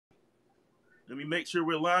Let me make sure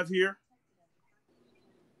we're live here.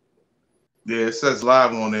 Yeah, it says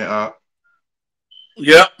live on there.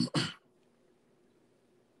 Yep.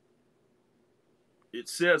 It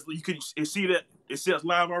says you can see that it says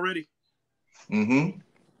live already. Mm-hmm.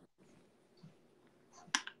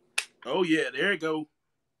 Oh yeah, there you go.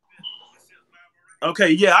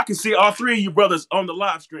 Okay, yeah, I can see all three of you brothers on the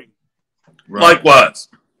live stream. Right. Likewise.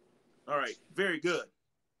 All right, very good.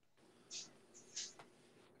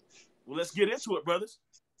 Well, let's get into it, brothers.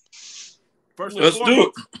 Let's do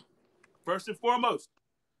it. First and foremost,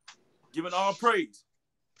 giving all praise,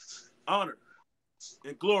 honor,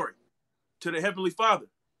 and glory to the Heavenly Father.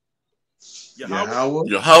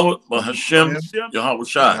 Yahweh Hashem Yahweh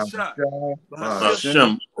Shai.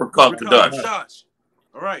 Hashem Rakakadash.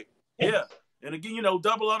 All right, yeah. And again,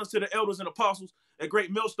 double honors to the elders and apostles at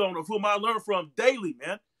Great Millstone, of whom I learn from daily,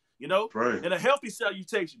 man. Right. And a healthy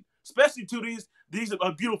salutation, especially to these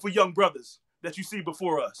beautiful young brothers that you see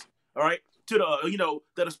before us. All right, to the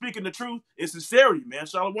that are speaking the truth in sincerity, man.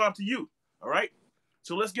 Shalom to you. All right,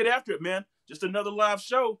 so let's get after it, man. Just another live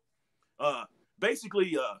show.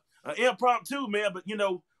 Basically, impromptu, man. But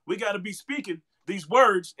we got to be speaking these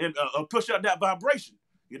words and push out that vibration.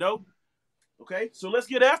 Okay, so let's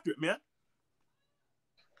get after it, man.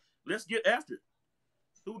 Let's get after it.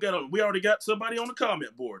 Who we got on? We already got somebody on the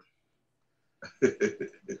comment board.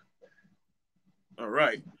 All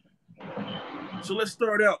right. So let's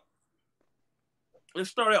start out.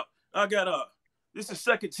 I got this is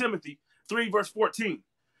 2 Timothy 3 verse 14.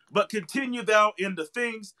 But continue thou in the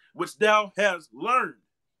things which thou hast learned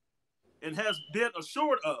and hast been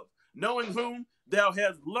assured of, knowing whom thou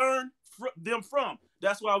hast learned them from.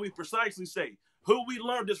 That's why we precisely say who we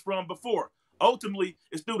learned this from before. Ultimately,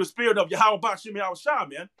 it's through the spirit of Yahweh Bashim Yahushua,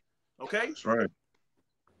 man. Okay? That's right.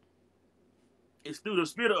 It's through the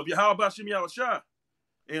spirit of Yahweh Bashim Yahushua.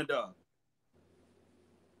 And,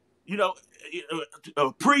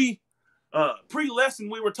 pre-lesson,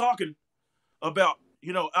 we were talking about,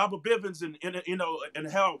 Albert Bivens and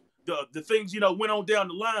how the things, went on down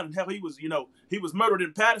the line and how he was murdered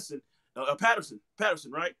in Patterson,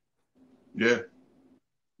 right? Yeah.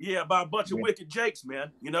 Yeah, by a bunch of wicked jakes,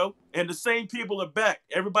 man, and the same people are back.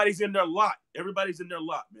 Everybody's in their lot,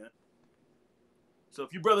 man. So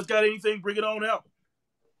if you brothers got anything, bring it on out.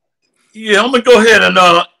 Yeah, I'm going to go ahead and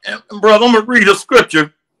brother, I'm going to read a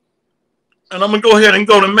scripture, and I'm going to go ahead and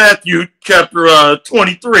go to Matthew chapter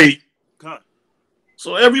 23. Okay.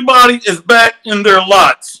 So everybody is back in their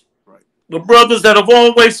lots. Right. The brothers that have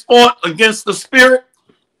always fought against the spirit,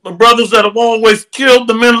 the brothers that have always killed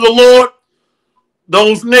the men of the Lord,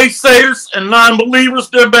 those naysayers and non-believers,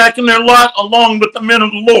 they're back in their lot along with the men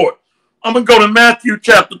of the Lord. I'm going to go to Matthew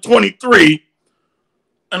chapter 23,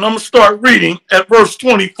 and I'm going to start reading at verse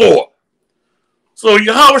 24. So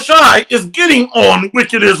Yahushua is getting on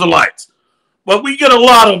wicked Israelites. But we get a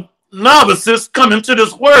lot of novices coming to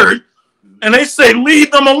this word, and they say,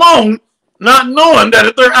 leave them alone, not knowing that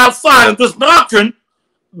if they're outside of this doctrine,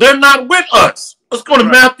 they're not with us. Let's go to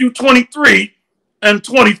Matthew 23 and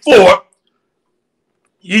 24.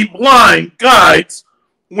 Ye blind guides,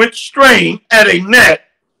 which strain at a gnat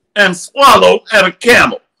and swallow at a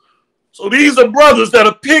camel. So these are brothers that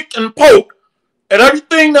are pick and poke at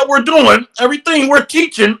everything that we're doing, everything we're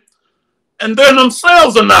teaching, and they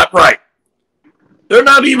themselves are not right. They're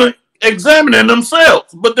not even examining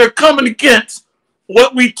themselves, but they're coming against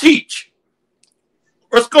what we teach.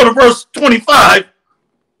 Let's go to verse 25.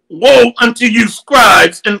 Woe unto you,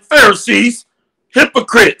 scribes and Pharisees,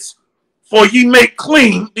 hypocrites! For ye make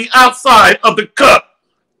clean the outside of the cup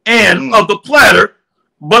and of the platter,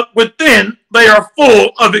 but within they are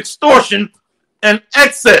full of extortion and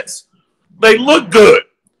excess. They look good,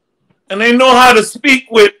 and they know how to speak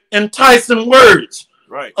with enticing words.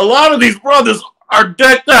 Right. A lot of these brothers are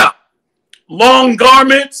decked out. Long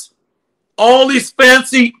garments, all these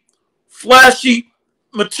fancy, flashy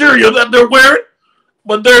material that they're wearing,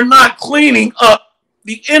 but they're not cleaning up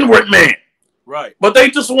the inward man. Right. But they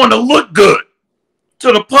just want to look good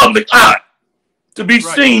to the public eye, to be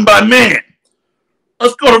seen by man.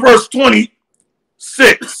 Let's go to verse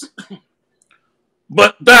 26.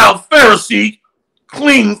 But thou, Pharisee,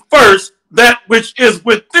 clean first that which is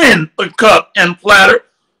within the cup and platter,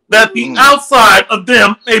 that the outside of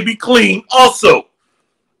them may be clean also.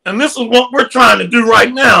 And this is what we're trying to do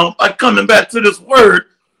right now by coming back to this word,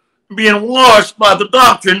 being washed by the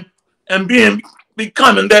doctrine, and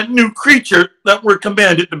becoming that new creature that we're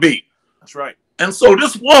commanded to be. That's right. And so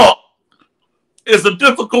this walk is a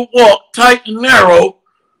difficult walk, tight and narrow.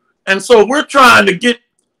 And so we're trying to get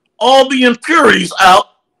all the impurities out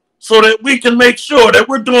so that we can make sure that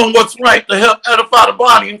we're doing what's right to help edify the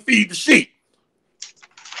body and feed the sheep.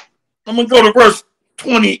 I'm going to go to verse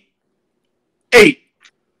 28.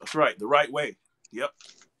 That's right. The right way. Yep.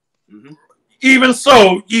 Even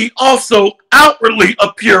so, ye also outwardly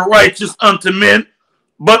appear righteous unto men,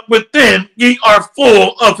 but within ye are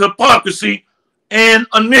full of hypocrisy and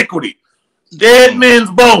iniquity, dead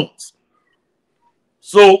men's bones.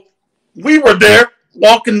 So we were there,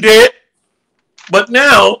 walking dead, but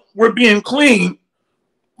now we're being cleaned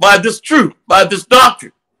by this truth, by this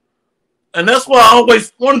doctrine. And that's why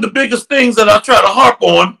one of the biggest things that I try to harp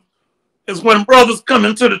on is when brothers come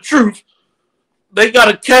into the truth, they got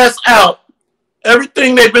to cast out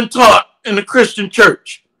everything they've been taught in the Christian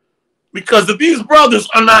church. Because if these brothers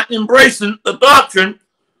are not embracing the doctrine,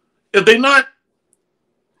 if they're not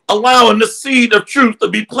allowing the seed of truth to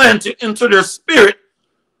be planted into their spirit,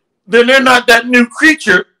 then they're not that new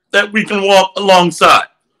creature that we can walk alongside.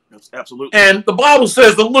 Absolutely. And the Bible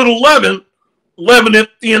says the little leaven leaveneth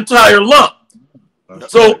the entire lump.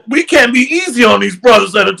 So we can't be easy on these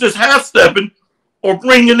brothers that are just half-stepping or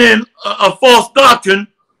bringing in a false doctrine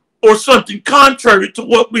or something contrary to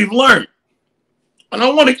what we've learned. And I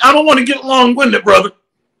don't want to get long-winded, brother.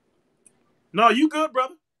 No, you good,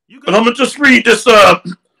 brother. You good. But I'm going to just read this,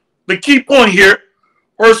 the key point here,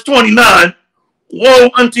 verse 29. Woe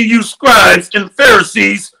unto you, scribes and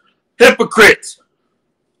Pharisees, hypocrites,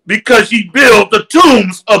 because ye build the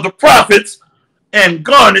tombs of the prophets and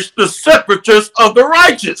garnish the sepulchres of the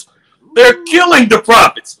righteous. They're killing the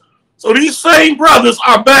prophets. So these same brothers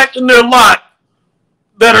are back in their lot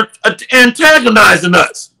that are antagonizing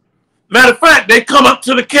us. Matter of fact, they come up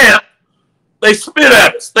to the camp, they spit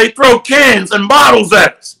at us, they throw cans and bottles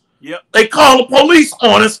at us. Yep. They call the police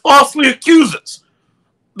on us, falsely accuse us.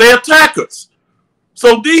 They attack us.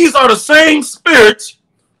 So these are the same spirits,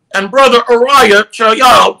 and Brother Uriah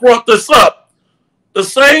Chayal brought this up. The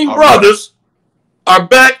same brothers are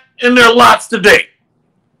back in their lots today.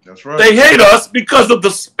 That's right. They hate us because of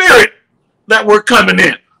the spirit that we're coming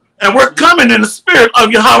in. And we're coming in the spirit of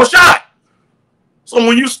Yahushua. So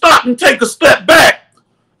when you stop and take a step back,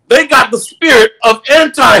 they got the spirit of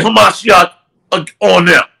anti-Hamashiach on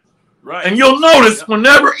them. Right. And you'll notice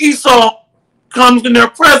whenever Esau comes in their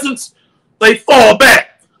presence, they fall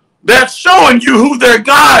back. That's showing you who their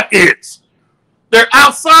God is. They're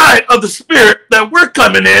outside of the spirit that we're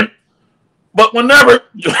coming in. But whenever,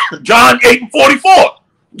 John 8:44,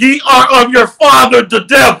 ye are of your father the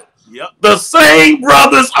devil. Yep. The same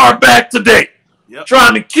brothers are back today,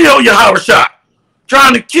 trying to kill Yahushua,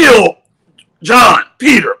 trying to kill John,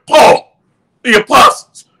 Peter, Paul, the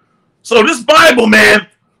apostles. So this Bible, man,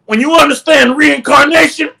 when you understand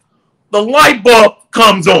reincarnation, the light bulb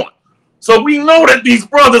comes on. So we know that these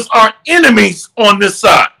brothers are enemies on this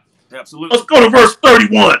side. Absolutely. Let's go to verse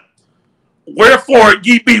 31. Wherefore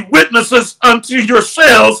ye be witnesses unto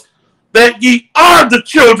yourselves that ye are the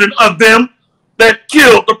children of them that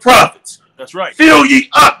killed the prophets. That's right. Fill ye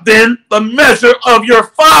up then the measure of your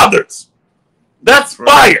fathers. That's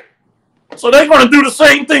fire. So they're going to do the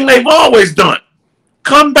same thing they've always done.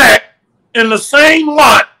 Come back in the same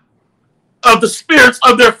lot of the spirits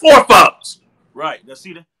of their forefathers. Right. Now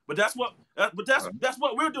see that. But that's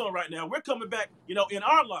what we're doing right now. We're coming back, in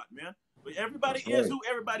our lot, man. But everybody is who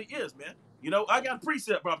everybody is, man. I got a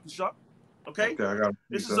precept, Brother Kashak. Okay? I got a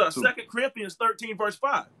this is 2 Corinthians 13, verse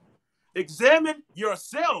 5. Examine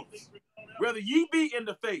yourselves, whether ye be in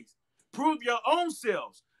the faith. Prove your own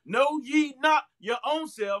selves. Know ye not your own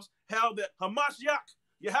selves how that Hamashiach,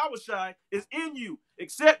 Yahushua, is in you,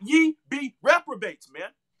 except ye be reprobates, man.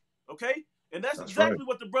 Okay? And that's exactly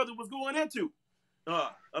what the brother was going into.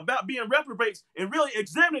 About being reprobates and really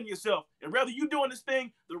examining yourself and whether you doing this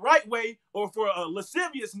thing the right way or for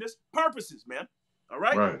lasciviousness purposes, man. All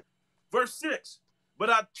right? Right. Verse 6. But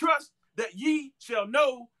I trust that ye shall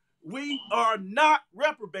know we are not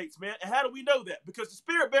reprobates, man. And how do we know that? Because the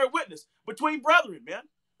Spirit bear witness between brethren, man.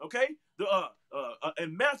 Okay?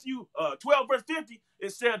 In Matthew 12, verse 50,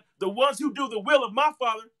 it said, the ones who do the will of my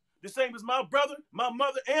Father, the same as my brother, my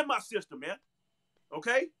mother, and my sister, man.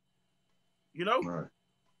 Okay? Right.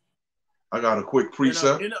 I got a quick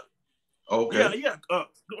precept. Okay. Yeah.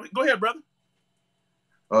 Go ahead, brother.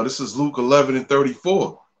 This is Luke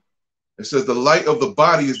 11:34. It says, the light of the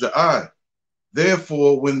body is the eye.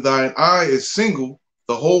 Therefore, when thine eye is single,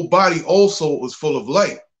 the whole body also is full of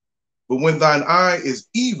light. But when thine eye is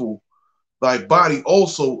evil, thy body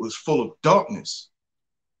also is full of darkness.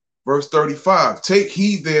 Verse 35, take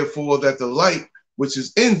heed therefore that the light which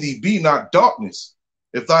is in thee be not darkness.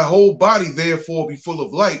 If thy whole body therefore be full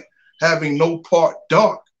of light, having no part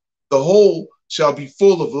dark, the whole shall be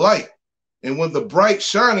full of light. And when the bright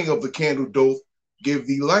shining of the candle doth give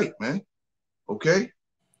thee light, man. Okay?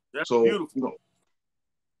 That's beautiful.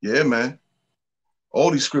 Yeah, man.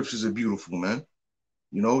 All these scriptures are beautiful, man.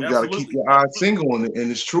 You know, you got to keep your eyes single in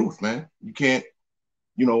this truth, man. You can't,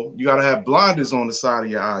 you know, you got to have blinders on the side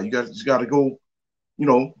of your eye. You got to go, you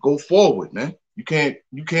know, go forward, man. You can't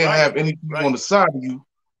have anything on the side of you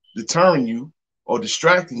deterring you or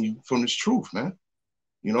distracting you from this truth, man.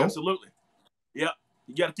 You know? Absolutely. Yeah.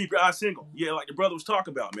 You got to keep your eyes single. Yeah, like the brother was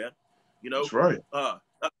talking about, man. You know? That's right.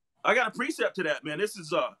 I got a precept to that, man. This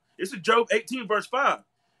is Job 18, verse 5.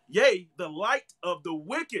 Yea, the light of the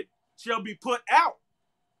wicked shall be put out.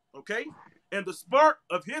 Okay? And the spark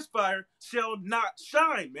of his fire shall not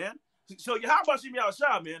shine, man. So Yahweh Shem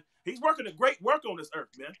Yahushua, man, he's working a great work on this earth,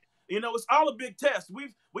 man. You know, it's all a big test.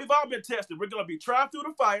 We've all been tested. We're going to be tried through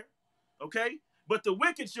the fire, okay? But the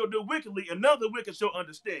wicked shall do wickedly, and none of the wicked shall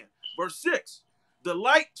understand. Verse 6, the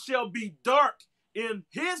light shall be dark in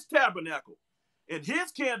his tabernacle, and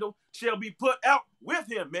his candle shall be put out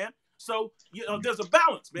with him, man. So, you know, there's a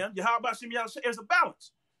balance, man. Yahweh Shem Yahushua, there's a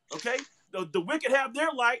balance, okay? The wicked have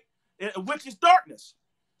their light, which is darkness.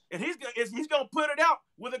 And he's going to put it out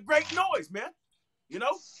with a great noise, man. You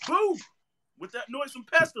know? Boom! With that noise from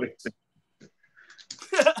pestilence.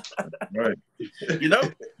 Right. You know?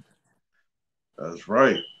 That's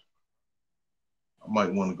right. I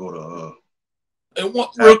might want to go to... And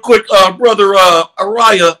real quick, Brother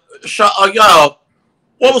Araya Sha'ayal,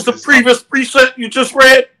 what was the previous precept you just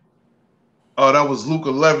read? That was Luke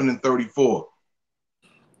 11 and 34.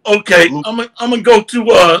 Okay, I'm gonna go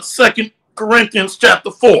to 2 Corinthians chapter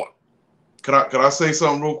 4. Can I say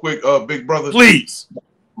something real quick, big brother? Please.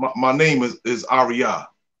 My name is Arya.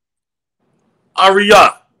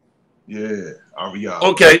 Arya. Yeah, Arya.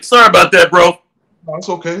 Okay, sorry about that, bro. No, it's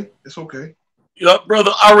okay. It's okay. Yeah,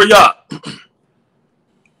 brother Arya.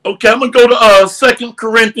 Okay, I'm gonna go to 2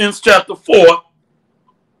 Corinthians chapter 4.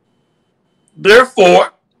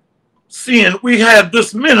 Therefore, seeing we have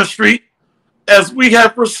this ministry, as we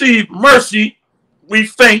have received mercy, we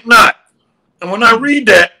faint not. And when I read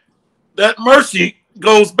that, that mercy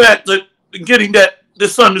goes back to getting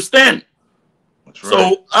this understanding. That's right.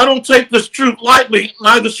 So I don't take this truth lightly,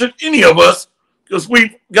 neither should any of us, because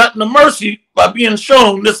we've gotten the mercy by being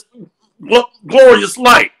shown this glorious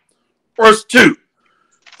light. Verse 2.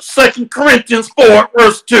 2 Corinthians 4,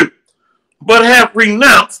 verse 2. But have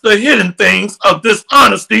renounced the hidden things of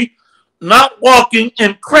dishonesty, not walking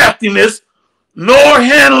in craftiness, nor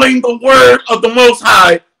handling the word of the Most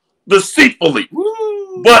High deceitfully,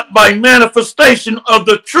 but by manifestation of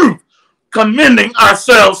the truth, commending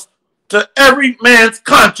ourselves to every man's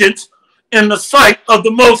conscience in the sight of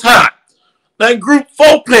the Most High. That group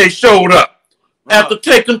Fope showed up after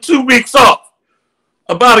taking 2 weeks off.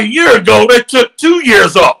 About a year ago, they took 2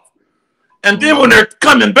 years off. And then when they're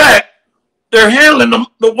coming back, they're handling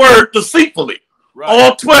the word deceitfully. Right.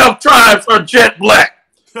 All 12 tribes are jet black.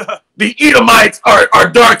 The Edomites are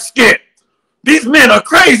dark skinned. These men are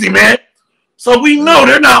crazy, man. So we know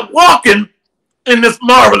they're not walking in this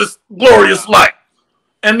marvelous, glorious light.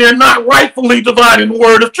 And they're not rightfully dividing the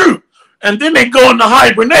word of truth. And then they go into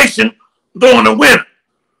hibernation during the winter.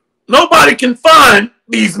 Nobody can find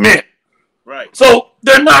these men. Right. So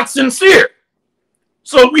they're not sincere.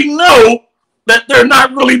 So we know that they're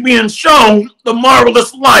not really being shown the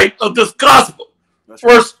marvelous light of this gospel. That's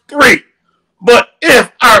Verse 3. But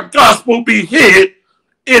if our gospel be hid,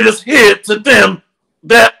 it is hid to them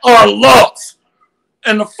that are lost.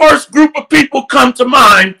 And the first group of people come to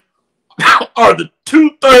mind are the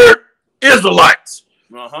 2/3 Israelites.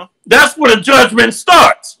 That's where the judgment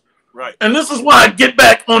starts. Right. And this is why I get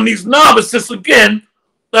back on these novices again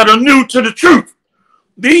that are new to the truth.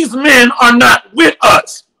 These men are not with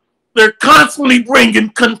us. They're constantly bringing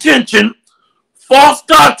contention, false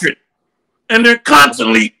doctrine, and they're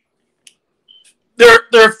constantly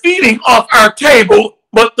they're feeding off our table,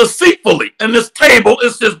 but deceitfully. And this table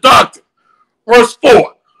is his doctrine. Verse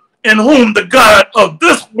 4, in whom the God of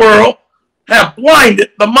this world have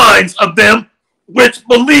blinded the minds of them which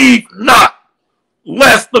believe not,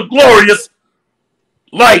 lest the glorious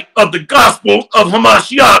light of the gospel of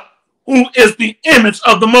Hamashiach, who is the image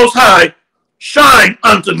of the Most High, shine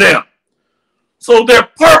unto them. So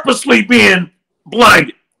they're purposely being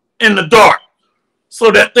blinded in the dark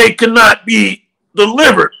so that they cannot be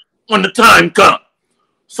delivered when the time comes.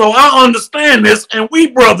 So I understand this, and we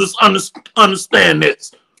brothers understand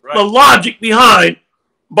this. Right. The logic behind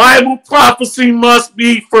Bible prophecy must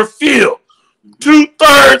be fulfilled.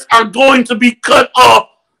 2/3 are going to be cut off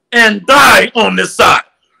and die on this side.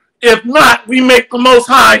 If not, we make the Most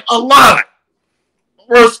High alive.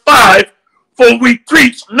 Verse 5, for we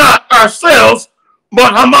preach not ourselves,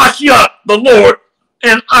 but Hamashiach the Lord,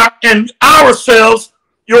 and ourselves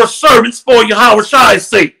your servants for Yahweh Shai's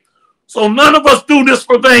sake. So none of us do this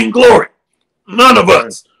for vainglory. None of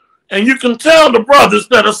us. And you can tell the brothers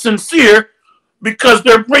that are sincere because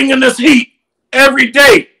they're bringing this heat every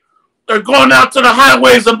day. They're going out to the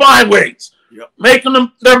highways and byways,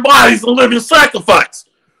 making their bodies a living sacrifice.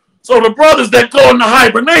 So the brothers that go into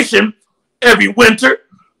hibernation every winter,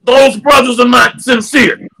 those brothers are not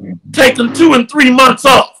sincere, taking 2 and 3 months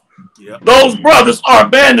off. Those brothers are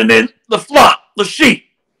abandoning the flock, the sheep.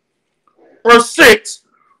 Verse 6,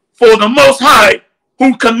 for the Most High,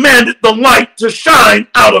 who commanded the light to shine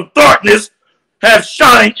out of darkness, has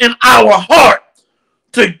shined in our heart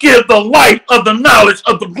to give the light of the knowledge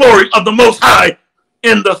of the glory of the Most High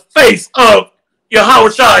in the face of Yahweh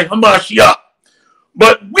Shai HaMashiach.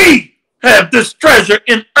 But we have this treasure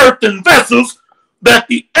in earthen vessels, that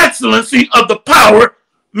the excellency of the power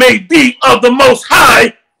may be of the Most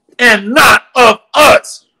High and not of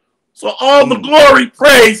us. So all the glory,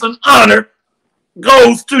 praise, and honor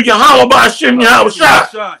goes to Yahweh B'Ashem Yahweh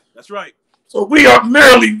Shai. That's right. So we are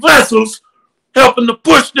merely vessels helping to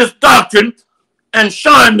push this doctrine and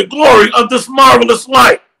shine the glory of this marvelous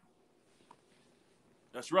light.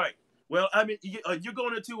 That's right. Well, I mean, you're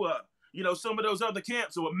going into, some of those other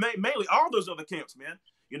camps, or mainly all those other camps, man,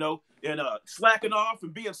 and slacking off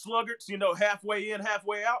and being sluggards, halfway in,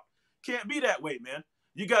 halfway out. Can't be that way, man.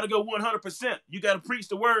 You got to go 100%. You got to preach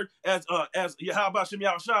the word as Yahweh B'Ashem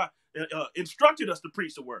Yahweh Shai instructed us to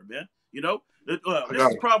preach the word, man. This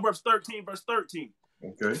is Proverbs 13, verse 13.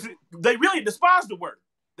 Okay. They really despise the word.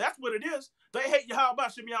 That's what it is. They hate Yahweh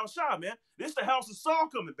B'Ashem Yahweh Shai, man. This is the house of Saul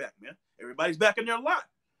coming back, man. Everybody's back in their lot.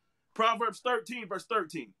 Proverbs 13, verse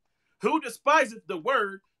 13. Who despiseth the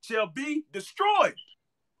word shall be destroyed,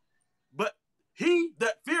 but he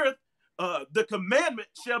that feareth the commandment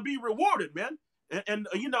shall be rewarded, man. And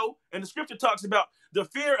the scripture talks about the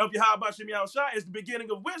fear of Yahweh B'Ashem Yahweh Shai is the beginning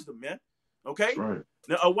of wisdom, man. Okay? Right.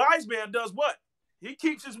 Now, a wise man does what? He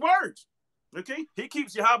keeps his words. Okay? He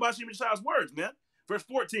keeps Yahweh B'Ashem Yahweh Shai's words, man. Verse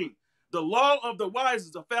 14. The law of the wise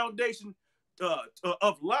is a foundation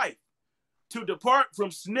of life, to depart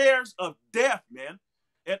from snares of death, man.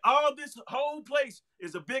 And all this whole place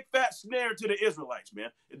is a big fat snare to the Israelites,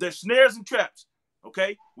 man. There's snares and traps.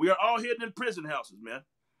 Okay? We are all hidden in prison houses, man.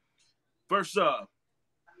 Verse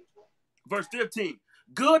 15.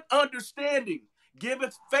 Good understanding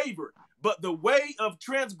giveth favor, but the way of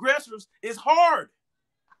transgressors is hard.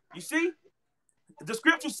 You see? The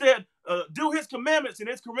scripture said, do his commandments, and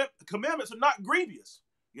his commandments are not grievous.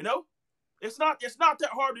 It's not that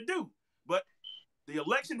hard to do. But the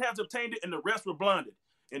election has obtained it, and the rest were blinded.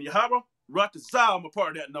 And Yahweh, Rakazal, I'm a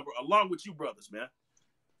part of that number, along with you brothers, man.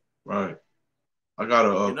 Right. I got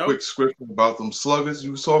a quick scripture about them sluggards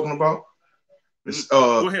you was talking about. It's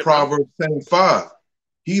ahead, Proverbs 10:5.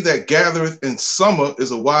 He that gathereth in summer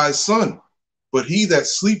is a wise son, but he that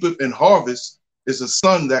sleepeth in harvest is a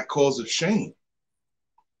son that causeth shame.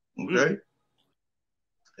 Okay?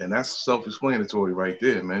 And that's self-explanatory right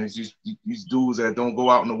there, man. It's just these dudes that don't go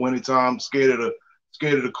out in the wintertime, scared of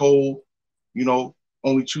the cold,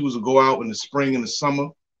 only choose to go out in the spring and the summer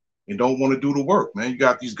and don't want to do the work, man. You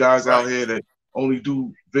got these guys out here that only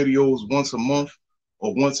do videos once a month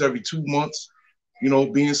or once every 2 months,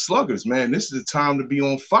 being sluggards, man. This is the time to be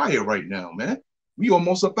on fire right now, man. We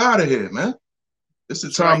almost up out of here, man. This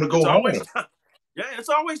is the time to go hard. Yeah, it's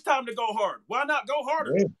always time to go hard. Why not go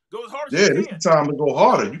harder? Yeah. Go as hard as you can. This is the time to go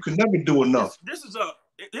harder. You can never do enough. This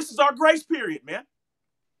is our grace period, man.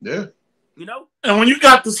 Yeah. And when you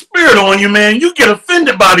got the spirit on you, man, you get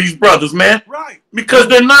offended by these brothers, man. Right. Because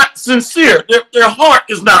they're not sincere. Their heart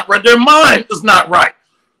is not right. Their mind is not right.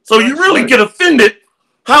 So you really get offended.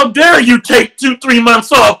 How dare you take 2-3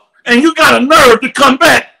 months off and you got a nerve to come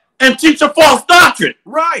back and teach a false doctrine.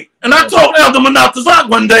 Right. And I told Elder Manatazak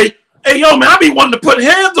one day, hey, yo, man, I be wanting to put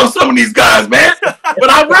hands on some of these guys, man. But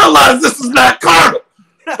I realized this is not carnal.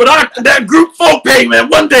 But that group folk pay, man,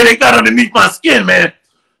 one day they got underneath my skin, man.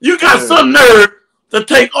 You got some nerve to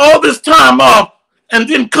take all this time off and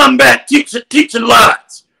then come back teaching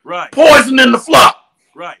lies. Right. Poisoning the flock.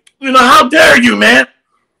 Right. How dare you, man?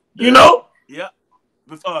 Yeah.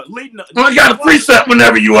 I got a precept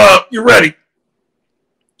whenever you're ready.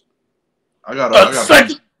 I got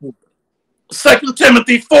 2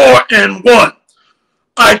 Timothy 4:1.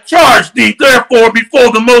 I charge thee, therefore,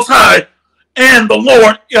 before the Most High and the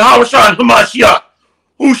Lord, Yahweh Shai HaMashiach,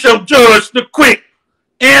 who shall judge the quick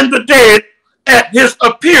and the dead at his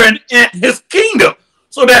appearing in his kingdom.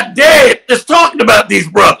 So that dead is talking about these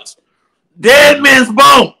brothers. Dead men's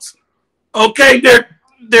bones. Okay,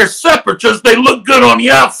 they're separatists. They look good on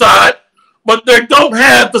the outside, but they don't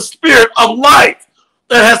have the spirit of life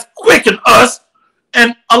that has quickened us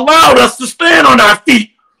and allowed us to stand on our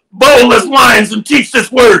feet, bold as lions, and teach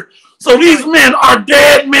this word. So these men are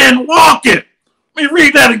dead men walking. Let me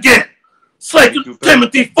read that again. 2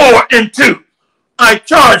 Timothy 4:2. I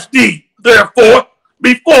charge thee, therefore,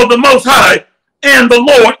 before the Most High and the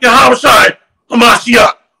Lord Yahushua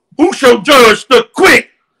Hamashiach, who shall judge the quick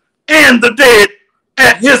and the dead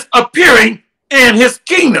at his appearing and his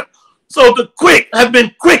kingdom. So the quick have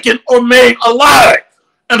been quickened or made alive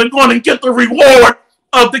and are going to get the reward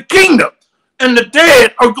of the kingdom. And the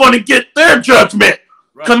dead are going to get their judgment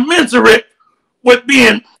commensurate with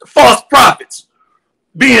being false prophets,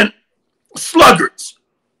 being sluggards,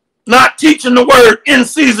 not teaching the word in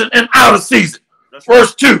season and out of season. That's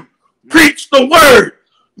Verse 2, preach the word,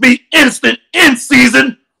 be instant in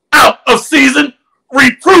season, out of season,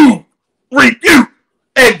 reprove, rebuke,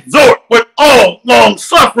 exhort with all long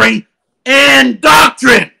suffering and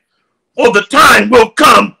doctrine. For the time will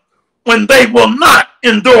come when they will not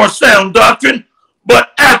endure sound doctrine,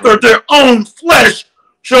 but after their own flesh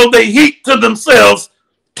shall they heap to themselves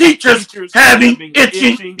teachers having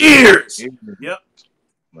itching ears. Yep.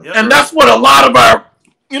 And that's what a lot of our,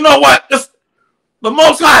 you know what, the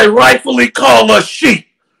Most High rightfully call us sheep,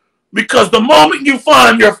 because the moment you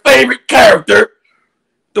find your favorite character,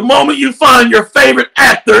 the moment you find your favorite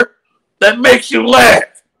actor that makes you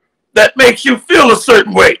laugh, that makes you feel a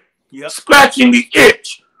certain way, scratching the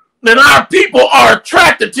itch, then our people are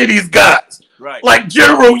attracted to these guys. Right. Like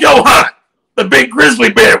General Johan, the big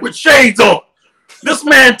grizzly bear with shades on. This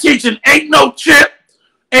man teaching ain't no Chip,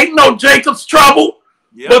 ain't no Jacob's Trouble,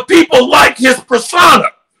 but people like his persona.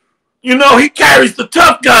 You know, he carries the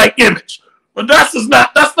tough guy image. But that's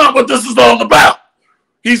not what this is all about.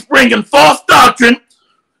 He's bringing false doctrine,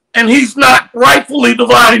 and he's not rightfully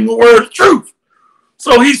dividing the word of truth.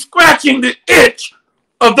 So he's scratching the itch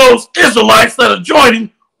of those Israelites that are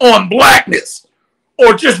joining on blackness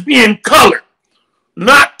or just being colored,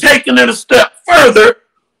 not taking it a step further,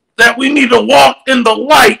 that we need to walk in the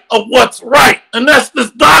light of what's right. And that's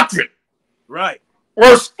this doctrine. Right.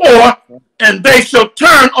 Verse 4, and they shall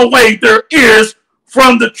turn away their ears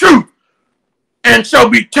from the truth and shall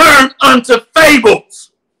be turned unto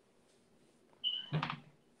fables.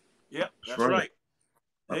 Yep, that's right.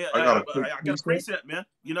 Hey, I got a precept, man.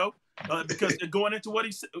 You know, because going into what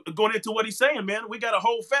he's saying, man, we got to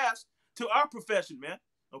hold fast to our profession, man.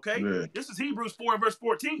 Okay, This is Hebrews 4 and verse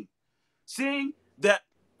 14. Seeing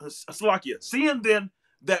then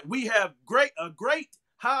that we have a great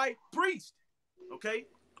high priest, okay,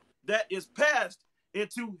 that is passed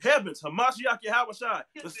into heavens, Hamashiach Yahushua,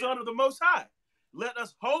 the Son of the Most High. Let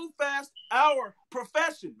us hold fast our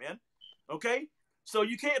profession, man. Okay? So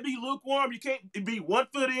you can't be lukewarm. You can't be 1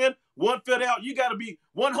 foot in, 1 foot out. You got to be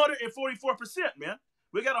 144%, man.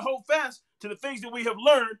 We got to hold fast to the things that we have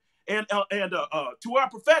learned and to our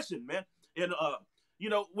profession, man. And, you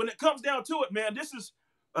know, when it comes down to it, man, this is,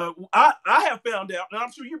 I have found out, and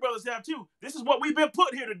I'm sure you brothers have too, this is what we've been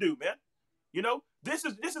put here to do, man. You know, this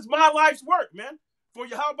is my life's work, man. For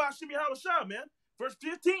Yahweh Shem Yahushua, man. Verse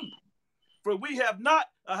 15. For we have not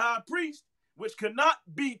a high priest which cannot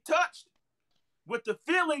be touched with the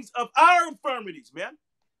feelings of our infirmities, man.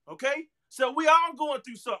 Okay? So we all going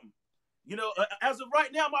through something. You know, as of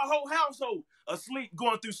right now, my whole household asleep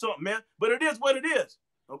going through something, man. But it is what it is.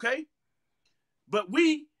 Okay? But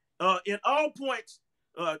we, in all points,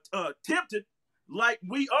 tempted like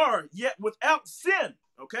we are, yet without sin.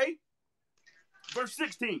 Okay? Verse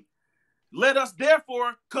 16. Let us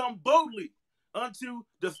therefore come boldly unto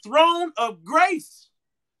the throne of grace.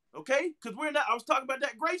 Okay? Because I was talking about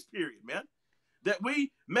that grace period, man. That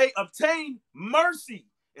we may obtain mercy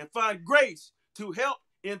and find grace to help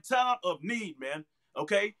in time of need, man.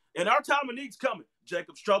 Okay? And our time of need's coming.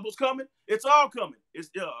 Jacob's trouble's coming. It's all coming. It's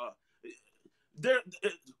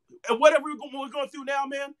whatever we're going through now,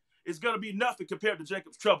 man, it's going to be nothing compared to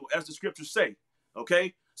Jacob's trouble, as the scriptures say.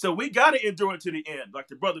 Okay? So we got to endure to the end, like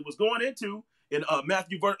the brother was going into in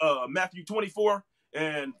Matthew 24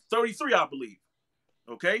 and 33, I believe.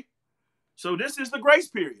 Okay? So this is the grace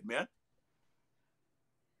period, man.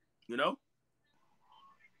 You know?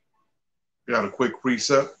 Got a quick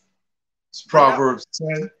precept. It's Proverbs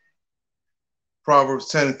 10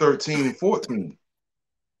 and 13 and 14.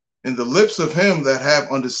 In the lips of him that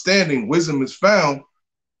have understanding, wisdom is found,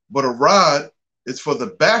 but a rod is for the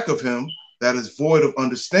back of him that is void of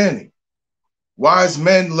understanding. Wise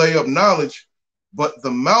men lay up knowledge, but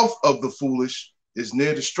the mouth of the foolish is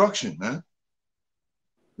near destruction, man.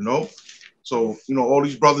 You know? So, you know, all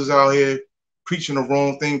these brothers out here preaching the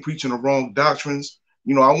wrong thing, preaching the wrong doctrines.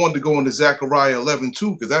 You know, I wanted to go into Zechariah 11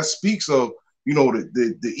 too, because that speaks of, you know,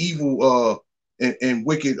 the evil and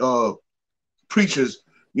wicked preachers,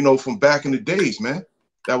 you know, from back in the days, man,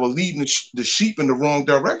 that were leading the sheep in the wrong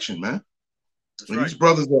direction, man. That's And right. these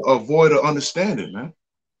brothers are void of understanding, man.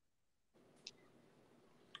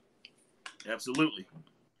 Absolutely.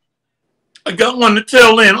 I got one to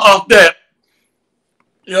tell in off that.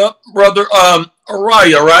 Yep, brother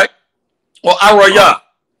Araya, right? Or Araya.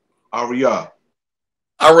 Araya.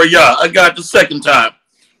 Araya. I got it the second time.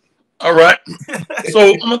 All right.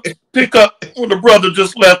 So I'm going to pick up where the brother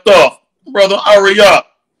just left off. Brother Araya.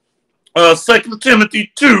 2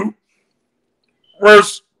 Timothy 2,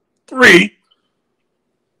 verse 3.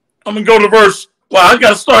 I'm going to go to verse, well, I got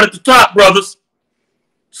to start at the top, brothers.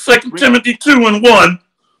 2 Timothy 2 and 1.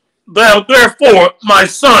 Thou therefore, my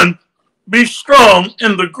son, be strong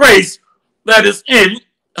in the grace that is in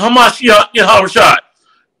Hamashiach Yahushua,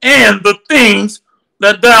 and the things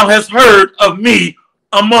that thou hast heard of me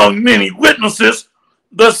among many witnesses,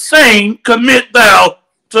 the same commit thou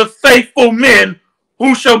to faithful men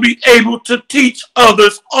who shall be able to teach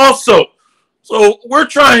others also. So we're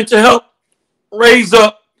trying to help raise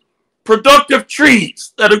up productive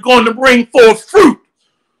trees that are going to bring forth fruit,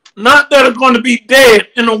 not that are going to be dead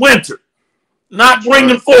in the winter, not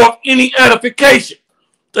bringing forth any edification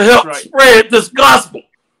to help spread this gospel.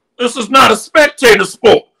 This is not a spectator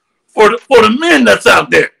sport for the men that's out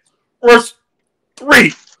there. Verse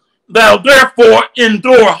 3, thou therefore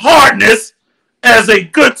endure hardness as a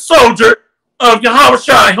good soldier of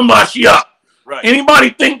Yahushua Hamashiach. Right.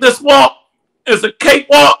 Anybody think this walk is a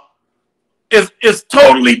cakewalk is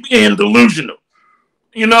totally being delusional.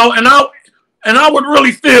 You know, and I would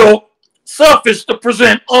really feel selfish to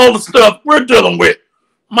present all the stuff we're dealing with,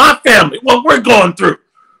 my family, what we're going through.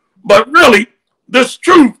 But really, this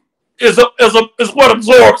truth is what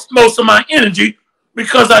absorbs most of my energy,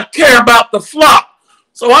 because I care about the flock.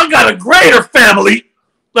 So I got a greater family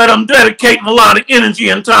that I'm dedicating a lot of energy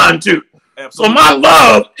and time to. Absolutely. So my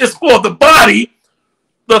love is for the body,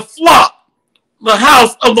 the flock, the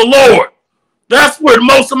house of the Lord. That's where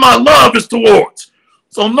most of my love is towards.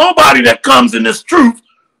 So nobody that comes in this truth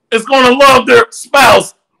is going to love their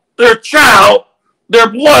spouse, their child, their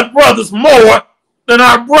blood brothers more than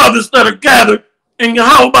our brothers that are gathered in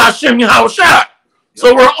Yahweh Hashem Yahushua.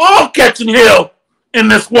 So we're all catching hell in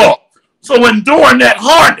this walk. So enduring that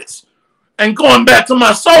hardness and going back to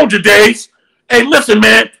my soldier days, hey, listen,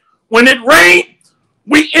 man, when it rained,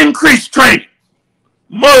 we increased training.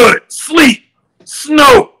 Mud, sleet,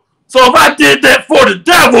 snow. So if I did that for the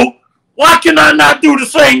devil, why can I not do the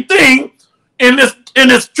same thing in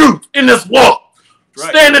this truth, in this walk? Right.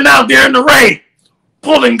 Standing out there in the rain,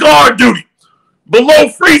 pulling guard duty, below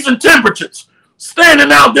freezing temperatures,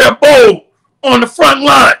 standing out there bold on the front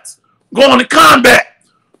lines, going to combat.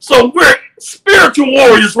 So we're spiritual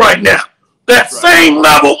warriors right now. That same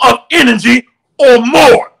level of energy or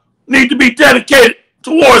more need to be dedicated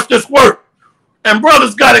towards this work. And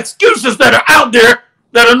brothers got excuses that are out there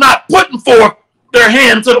that are not putting forth their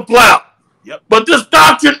hand to the plow. Yep. But this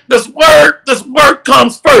doctrine, this word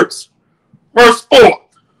comes first. Verse 4.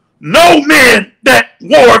 No man that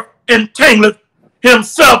warreth entangleth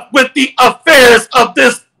himself with the affairs of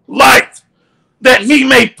this life, that he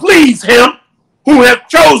may please him who hath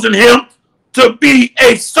chosen him to be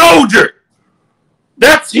a soldier.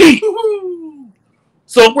 That's he.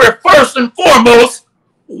 So we're first and foremost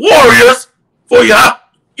warriors for Yahweh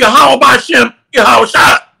Hashem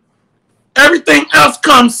Yahushua. Everything else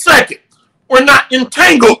comes second. We're not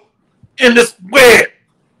entangled in this web,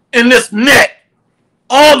 in this net,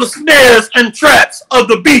 all the snares and traps of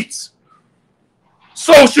the beats.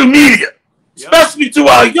 Social media, especially to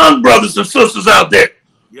our young brothers and sisters out there.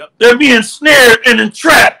 Yep. They're being snared and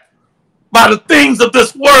entrapped by the things of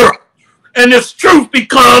this world. And this truth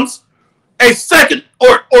becomes a second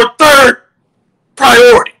or third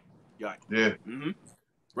priority. Yeah. Mm-hmm.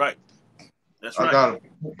 Right. That's right. I got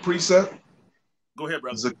a precept. Go ahead,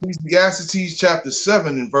 brother. It's Ecclesiastes chapter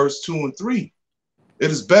 7 and verse 2 and 3. It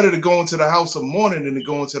is better to go into the house of mourning than to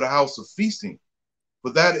go into the house of feasting.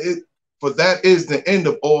 For that is the end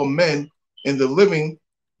of all men, and the living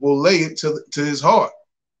will lay it to his heart.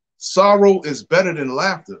 Sorrow is better than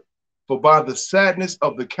laughter, for by the sadness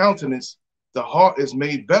of the countenance, the heart is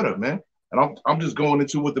made better, man. And I'm just going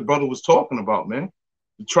into what the brother was talking about, man.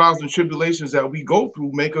 The trials and tribulations that we go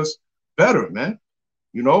through make us better, man.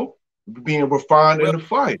 You know, being refined in the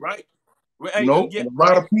fire. Right. You know, a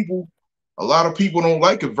lot of people don't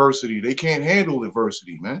like adversity. They can't handle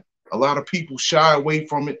adversity, man. A lot of people shy away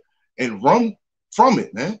from it and run from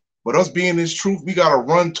it, man. But us being this truth, we gotta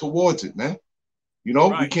run towards it, man. You know,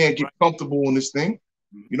 we can't get comfortable in this thing.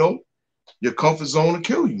 You know, your comfort zone will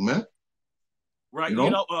kill you, man. Right. You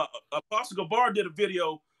know, Apostle Gabar did a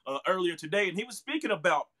video earlier today, and he was speaking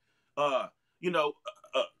about, you know,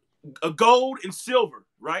 gold and silver,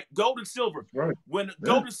 right? Gold and silver. Right. When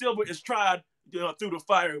gold and silver is tried through the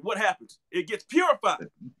fire, what happens? It gets purified.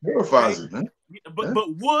 It purifies it, man. But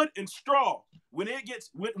wood and straw, when it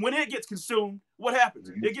gets consumed, what happens?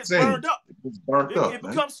 It gets burned up. It gets burnt up. It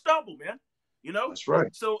becomes stubble, man. You know. That's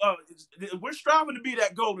right. So we're striving to be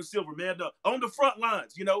that gold and silver, man. On the front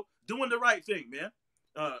lines, you know, doing the right thing, man.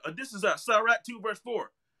 This is Sirach 2 verse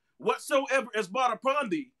 4. Whatsoever is brought upon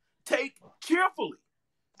thee, take cheerfully.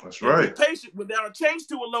 That's right. Be patient without a change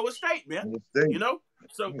to a lower state, man. You know.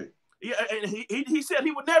 So yeah, and he said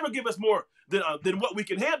he would never give us more than what we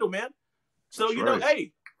can handle, man. So that's right.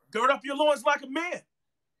 Hey, gird up your loins like a man.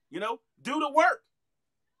 You know, do the work.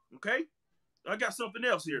 Okay. I got something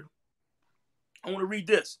else here. I want to read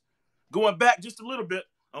this. Going back just a little bit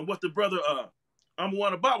on what the brother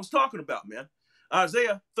Amwanabah was talking about, man.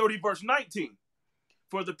 Isaiah 30 verse 19.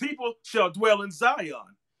 For the people shall dwell in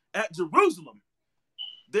Zion, at Jerusalem.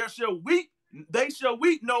 They shall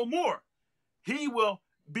weep no more. He will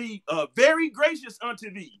be very gracious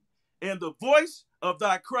unto thee, in the voice of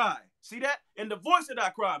thy cry. See that? In the voice of thy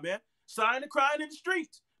cry, man. Sighing and crying in the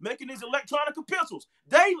streets, making these electronic epistles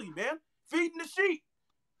daily, man. Feeding the sheep,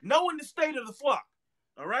 knowing the state of the flock.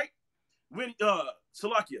 All right? When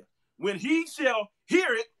Salakia, when he shall hear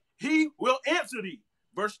it, he will answer thee.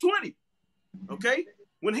 Verse 20. Okay?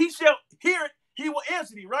 When he shall hear it, he will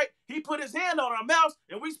answer thee, right? He put his hand on our mouths,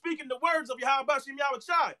 and we speaking the words of Yahweh Shem Yahweh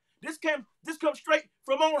Shai. This comes straight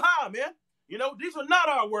from on high, man. You know, these are not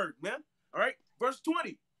our words, man. All right? Verse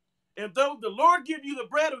 20. And though the Lord give you the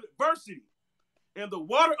bread of adversity and the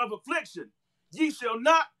water of affliction, ye shall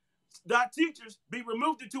not, thy teachers, be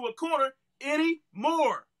removed into a corner any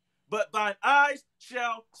more, but thine eyes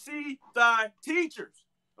shall see thy teachers.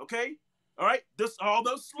 Okay? All right? All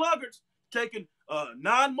those sluggards taking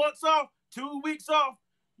 9 months off, 2 weeks off.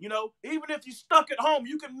 You know, even if you stuck at home,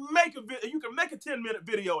 you can make a 10-minute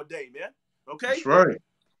video a day, man. Okay? That's right.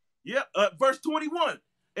 Yeah. Verse 21.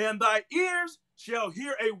 And thy ears shall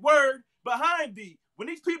hear a word behind thee. When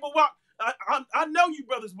these people walk, I know you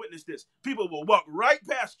brothers witness this. People will walk right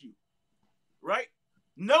past you, right?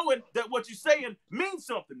 Knowing that what you're saying means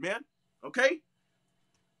something, man. Okay?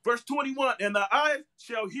 Verse 21. And thy eyes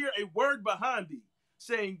shall hear a word behind thee,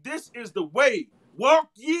 saying, this is the way, walk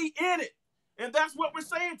ye in it. And that's what we're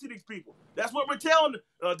saying to these people. That's what we're telling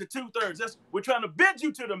the 2/3. We're trying to bid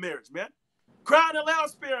you to the marriage, man. Crying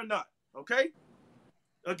aloud, sparing not. Okay?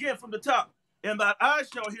 Again, from the top. And thy eyes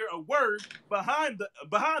shall hear a word behind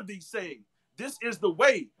thee, saying, this is the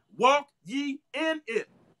way, walk ye in it.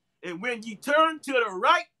 And when ye turn to the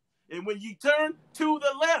right, and when ye turn to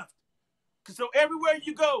the left. So everywhere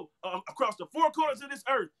you go, across the four corners of this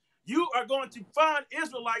earth, you are going to find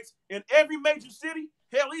Israelites in every major city.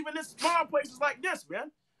 Hell, even in small places like this,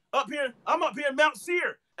 man. I'm up here in Mount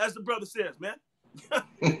Seir, as the brother says, man.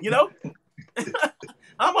 You know?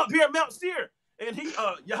 I'm up here in Mount Seir. And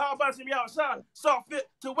Yahweh Shem Yahweh Shai saw fit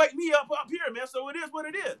to wake me up here, man. So it is what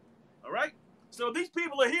it is. All right? So these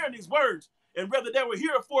people are hearing these words. And whether they were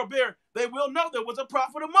here or forbear, they will know there was a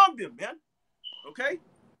prophet among them, man. Okay?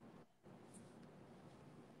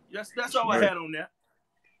 Yes, that's all I had on that.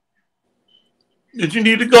 Did you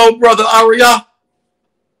need to go, Brother Ariyah?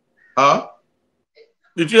 Huh?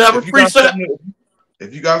 Did you have a preset?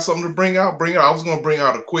 If you got something to bring out, bring it. I was gonna bring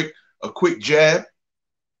out a quick jab.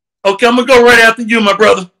 Okay, I'm gonna go right after you, my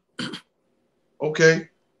brother. Okay.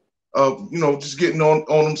 You know, just getting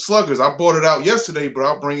on them sluggers. I brought it out yesterday, but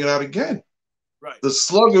I'll bring it out again. Right. The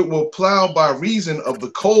sluggard will plow by reason of the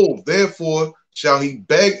cold, therefore shall he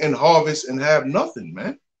beg and harvest and have nothing,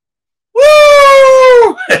 man.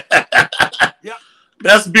 Woo! Yeah.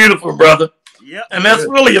 That's beautiful, brother. Yeah. And that's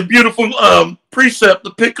really a beautiful precept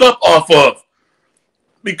to pick up off of.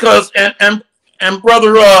 Because and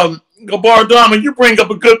brother Gabar Dama, you bring up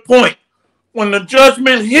a good point. When the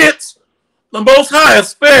judgment hits, the Most High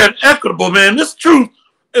is fair and equitable, man. This truth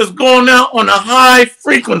is going out on a high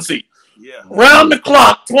frequency. Yeah. Round the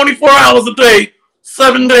clock, 24 hours a day,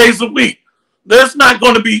 7 days a week. There's not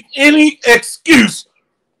going to be any excuse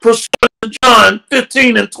for John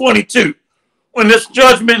 15 and 22 when this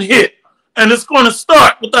judgment hit. And it's going to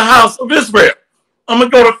start with the house of Israel. I'm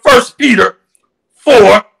going to go to 1 Peter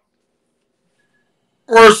 4,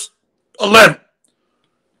 verse 11.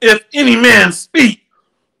 If any man speak,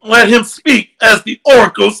 let him speak as the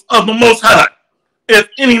oracles of the Most High. If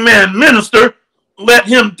any man minister, let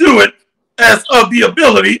him do it as of the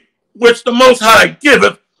ability which the Most High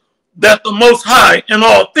giveth, that the Most High in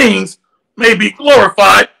all things may be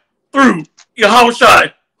glorified through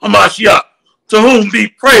Yahushua HaMashiach, to whom be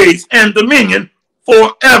praise and dominion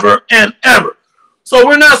forever and ever. So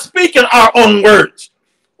we're not speaking our own words.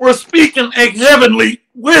 We're speaking a heavenly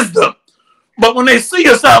wisdom. But when they see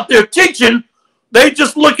us out there teaching, they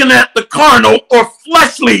just looking at the carnal or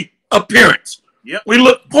fleshly appearance. Yep. We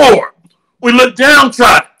look poor. We look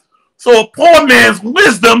downtrodden. So a poor man's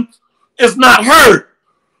wisdom is not heard.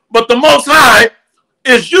 But the Most High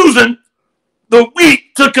is using the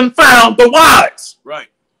weak to confound the wise. Right.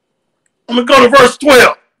 I'm going to go to verse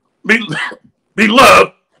 12.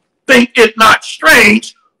 Beloved, think it not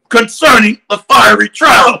strange concerning the fiery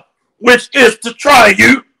trial, which is to try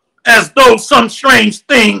you, as though some strange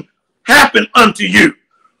thing happened unto you.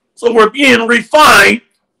 So we're being refined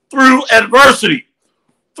through adversity,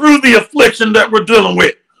 through the affliction that we're dealing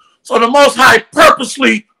with. So the Most High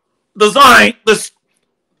purposely designed this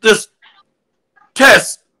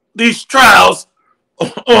test, these trials,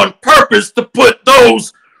 on purpose to put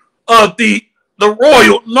those of the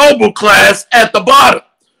royal noble class at the bottom.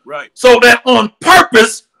 Right. So that on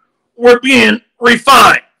purpose, we're being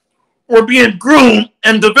refined. We're being groomed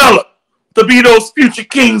and developed to be those future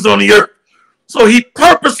kings on the earth. So he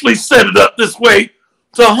purposely set it up this way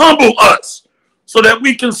to humble us so that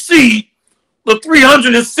we can see the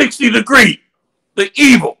 360-degree, the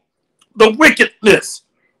evil, the wickedness.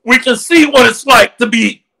 We can see what it's like to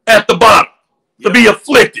be at the bottom, to be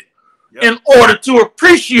afflicted, in order to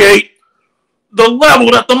appreciate the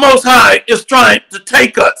level that the Most High is trying to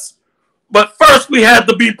take us. But first we had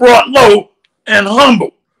to be brought low and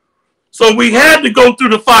humble. So we had to go through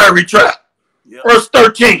the fiery trial. Verse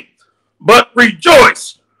 13, but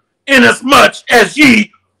rejoice inasmuch as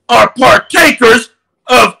ye are partakers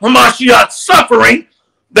of Hamashiach's suffering,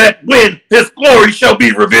 that when his glory shall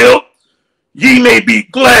be revealed, ye may be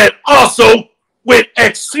glad also with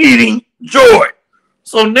exceeding joy.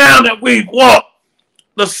 So now that we've walked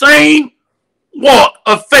the same walk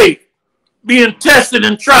of faith, being tested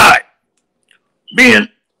and tried, being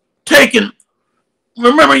taken.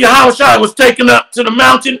 Remember, Yahushua was taken up to the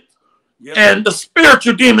mountain, and the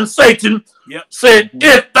spiritual demon Satan said,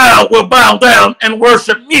 if thou wilt bow down and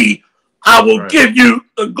worship me, I will give you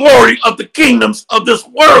the glory of the kingdoms of this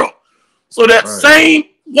world. So that same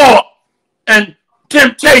walk and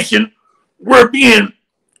temptation, we're being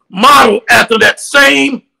modeled after that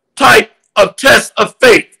same type of test of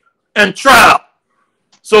faith and trial.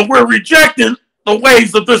 So we're rejecting the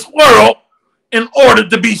ways of this world in order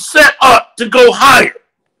to be set up to go higher.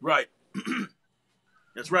 Right.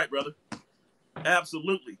 That's right, brother.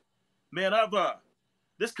 Absolutely. Man,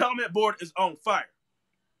 this comment board is on fire.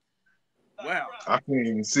 Wow. I can't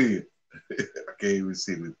even see it. I can't even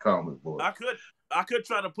see the comment board. I could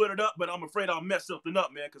try to put it up, but I'm afraid I'll mess something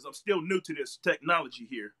up, man, because I'm still new to this technology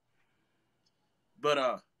here.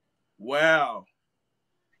 But wow.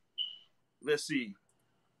 Let's see.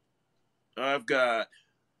 I've got.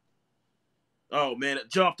 Oh man, it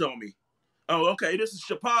jumped on me. Oh, okay. This is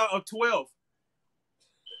Shapah of 12.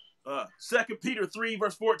 2 Peter 3,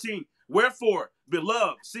 verse 14. Wherefore,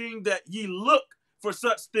 beloved, seeing that ye look for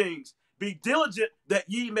such things, be diligent that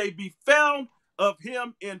ye may be found of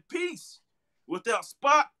him in peace, without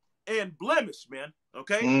spot and blemish, man.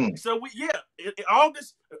 Okay? So all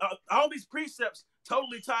these precepts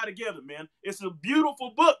totally tie together, man. It's a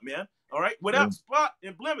beautiful book, man. All right? Without spot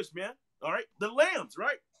and blemish, man. All right? The lambs,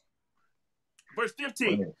 right? Verse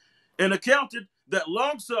 15. And accounted that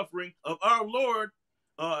long suffering of our Lord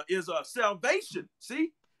is salvation.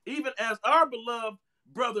 See? Even as our beloved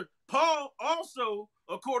brother Paul also,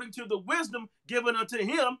 according to the wisdom given unto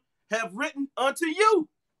him, have written unto you.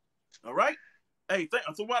 All right? Hey,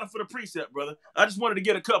 thanks a lot for the precept, brother. I just wanted to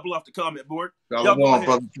get a couple off the comment board. Shalom,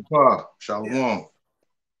 brother Shapah. Shalom.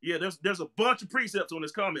 Yeah, there's a bunch of precepts on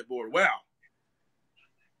this comment board. Wow.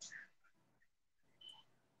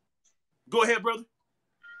 Go ahead, brother.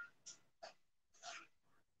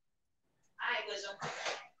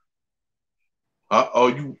 Are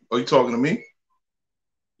you talking to me?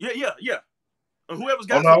 Yeah. Whoever's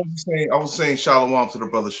got. Oh no, I was saying shalom to the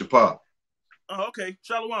brother Shapah. Oh, okay.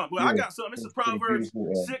 Shalom. Well, I got something. This is Proverbs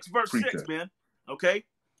 6, verse 6, man. Okay?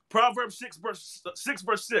 Proverbs 6, verse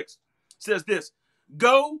 6 says this.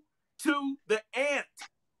 Go to the ant,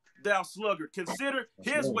 thou sluggard. Consider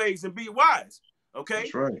his ways and be wise. Okay?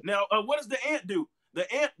 That's right. Now, what does the ant do?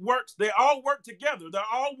 The ant works. They all work together. They're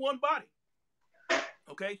all one body.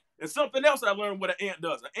 Okay? And something else I learned what an ant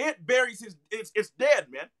does. An ant buries its dead,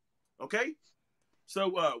 man. Okay?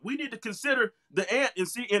 So we need to consider the ant and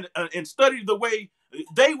see and study the way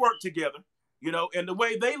they work together, and the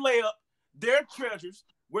way they lay up their treasures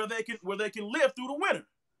where they can live through the winter,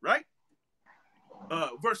 right?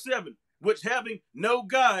 Verse 7, which having no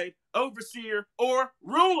guide, overseer, or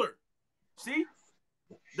ruler. See,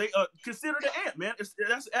 They consider the ant, man.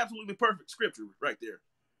 That's absolutely perfect scripture right there.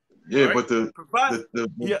 Yeah, right? but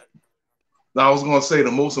yeah. I was gonna say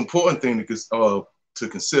the most important thing to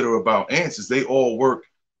consider about ants is they all work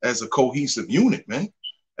as a cohesive unit, man.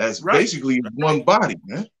 As basically one body,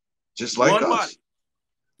 man. Just like one us. Body.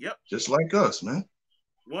 Yep. Just like us, man.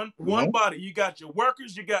 One body. You got your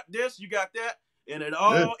workers, you got this, you got that, and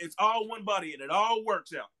it's all one body, and it all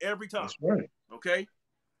works out every time. That's right. Okay.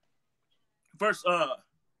 Verse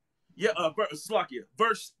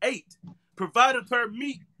 8. Provideth her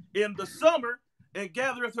meat in the summer and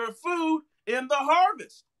gathereth her food in the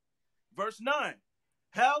harvest. Verse 9.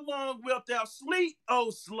 How long wilt thou sleep, O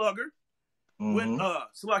sluggard? When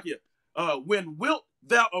wilt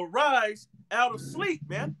thou arise out of sleep,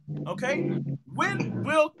 man? Okay? When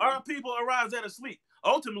will our people arise out of sleep?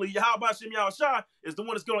 Ultimately, Yahweh Shem Yahushua is the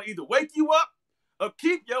one that's going to either wake you up or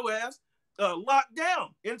keep your ass locked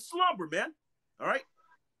down in slumber, man. All right?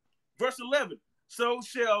 Verse 11. So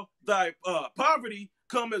shall thy poverty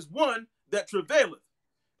come as one that travaileth,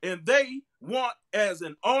 and they want as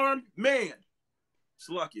an armed man.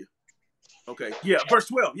 Slakia. Okay. Yeah. Verse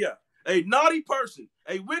 12. Yeah. A naughty person,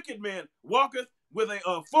 a wicked man, walketh with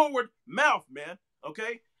a forward mouth, man.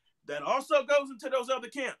 Okay. That also goes into those other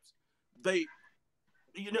camps. They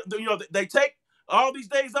take all these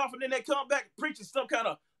days off and then they come back preaching some kind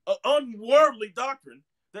of unworldly doctrine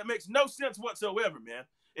that makes no sense whatsoever, man.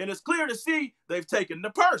 And it's clear to see they've taken the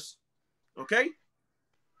purse. Okay.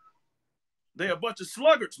 They're a bunch of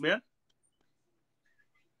sluggards, man.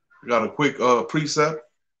 We got a quick precept.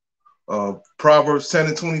 Proverbs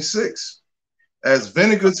 10:26. As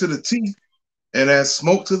vinegar to the teeth and as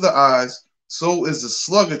smoke to the eyes, so is the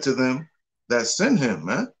sluggard to them that send him,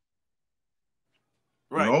 man.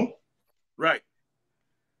 Right. You know? Right.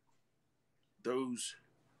 Those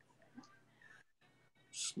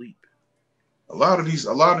sleep. A lot of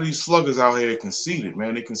these sluggers out here conceited,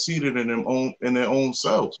 man. They conceited in their own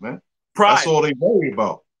selves, man. Pride. That's all they worry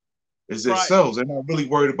about is themselves. They're not really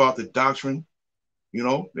worried about the doctrine. You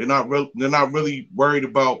know, they're not really worried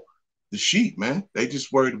about the sheep, man. They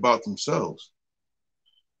just worried about themselves.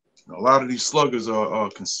 A lot of these sluggers are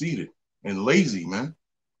conceited and lazy, man.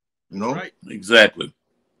 You know? Right. Exactly.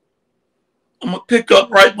 I'm going to pick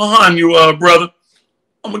up right behind you, brother.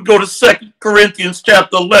 I'm going to go to 2 Corinthians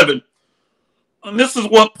chapter 11. And this is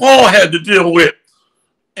what Paul had to deal with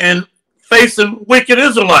in facing wicked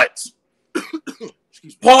Israelites.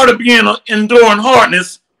 Part of being enduring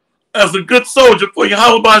hardness as a good soldier for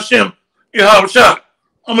Yahweh Hashem, Yahushua.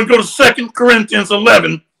 I'm going to go to 2 Corinthians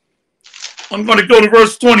 11. I'm going to go to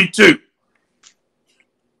verse 22.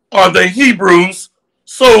 Are they Hebrews?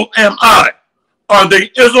 So am I. Are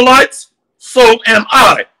they Israelites? So am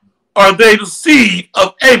I. Are they the seed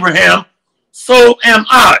of Abraham? So am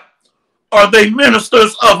I. Are they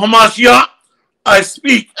ministers of Hamashiach? I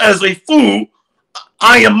speak as a fool.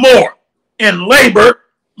 I am more. In labor,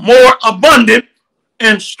 more abundant.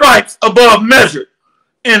 In stripes above measure.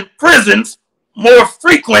 In prisons, more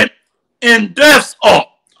frequent. In deaths all.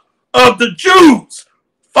 Of the Jews,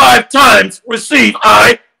 5 times received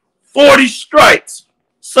I 40 stripes,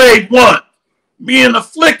 save one, being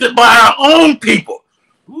afflicted by our own people.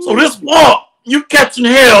 Ooh. So this walk, you catching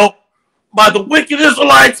hell by the wicked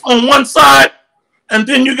Israelites on one side, and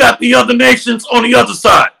then you got the other nations on the other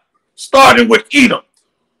side, starting with Edom.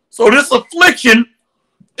 So this affliction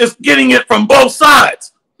is getting it from both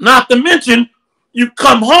sides. Not to mention, you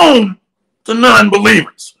come home to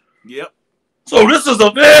non-believers. Yep. So this is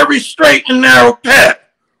a very straight and narrow path.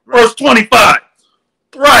 Verse 25.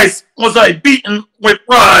 Thrice was I beaten with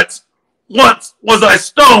rods. Once was I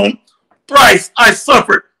stoned. Thrice I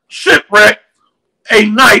suffered shipwreck, a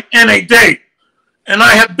night and a day. And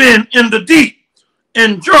I have been in the deep,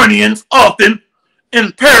 in journeyings often,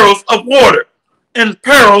 in perils of water, in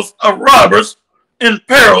perils of robbers, in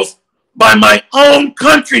perils by my own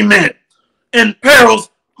countrymen, in perils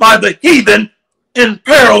by the heathen, in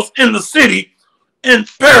perils in the city, in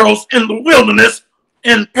perils in the wilderness,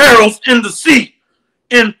 in perils in the sea,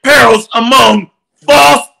 in perils among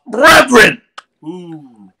false brethren,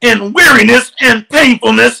 in weariness and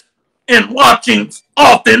painfulness, in watchings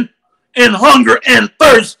often, in hunger and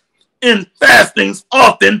thirst, in fastings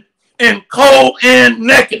often, in cold and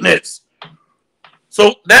nakedness.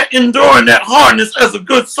 So that enduring that hardness as a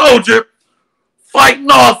good soldier,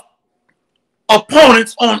 fighting off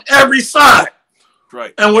opponents on every side.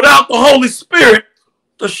 Right. And without the Holy Spirit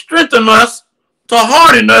to strengthen us, to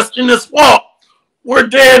harden us in this walk, we're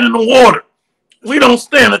dead in the water. We don't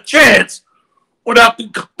stand a chance without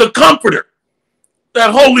the Comforter,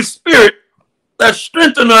 that Holy Spirit that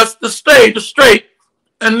strengthens us to stay the straight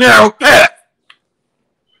and narrow path.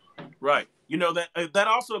 Right. You know that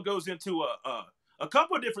also goes into a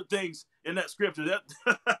couple of different things in that scripture. That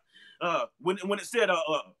when it said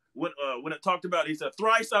when it talked about, he said,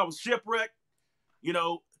 thrice I was shipwrecked. You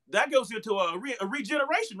know, that goes into a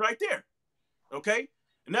regeneration right there. Okay,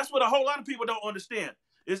 and that's what a whole lot of people don't understand.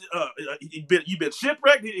 Is you've been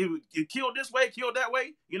shipwrecked, you killed this way, killed that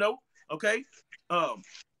way. You know, okay.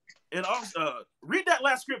 And also read that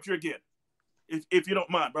last scripture again, if you don't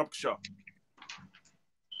mind, Brother Shaw.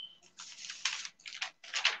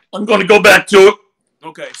 I'm going to go back to it.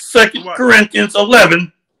 Okay. 2 Corinthians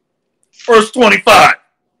 11, verse 25.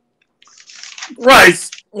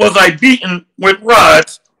 Thrice was I beaten with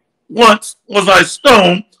rods. Once was I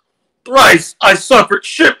stoned. Thrice I suffered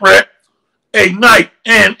shipwreck. A night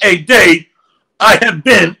and a day I have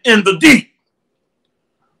been in the deep.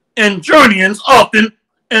 In journeyings often,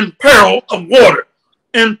 in peril of water,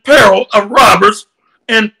 in peril of robbers,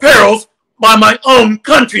 in perils by my own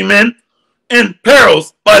countrymen, in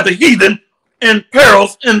perils by the heathen, in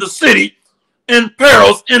perils in the city, in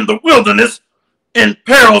perils in the wilderness, in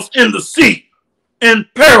perils in the sea, in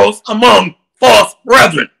perils among false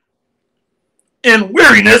brethren, in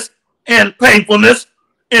weariness and painfulness,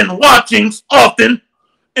 in watchings often,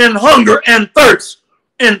 in hunger and thirst,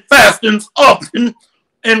 in fastings often,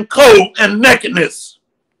 in cold and nakedness.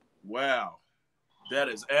 Wow. That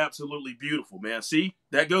is absolutely beautiful, man. See,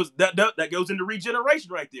 that goes into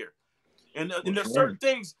regeneration right there. And there's certain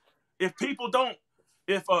things, if people don't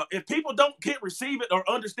can't receive it or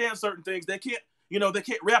understand certain things, they can't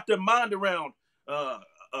wrap their mind around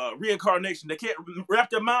reincarnation. They can't wrap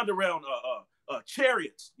their mind around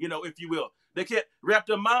chariots, if you will. They can't wrap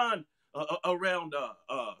their mind around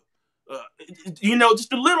just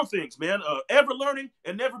the little things, man. Ever learning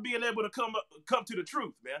and never being able to come to the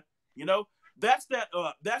truth, man. That's that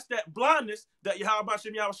blindness that Yahweh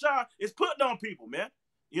Shem Yahushua is putting on people, man.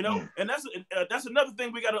 And that's another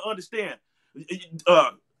thing we got to understand.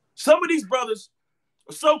 Some of these brothers,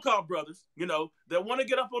 so-called brothers, that want to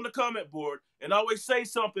get up on the comment board and always say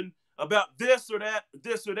something about this or that,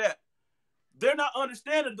 they're not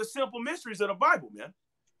understanding the simple mysteries of the Bible, man.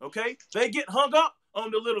 Okay? They get hung up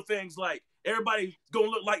on the little things like everybody's going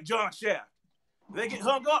to look like John Shaft. They get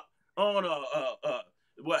hung up on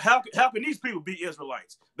how can these people be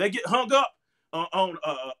Israelites? They get hung up on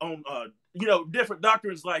different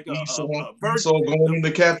doctrines like Esau going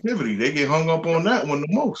into captivity. They get hung up on that one the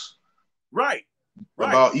most. Right.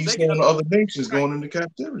 About Esau and other nations going into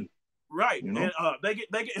captivity. Right. And they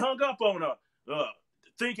get hung up on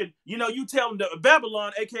thinking, you tell them that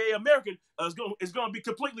Babylon, aka American, is going to be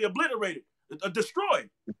completely obliterated, destroyed.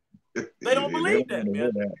 They don't believe that,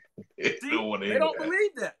 man. They don't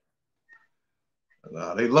believe that.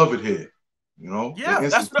 Nah, they love it here. Yeah,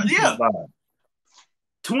 that's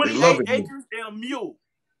 28 acres and a mule.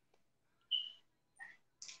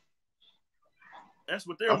 That's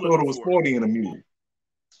what they're looking for. I thought it was 40 and a mule.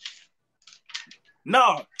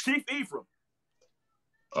 No, Chief Ephraim.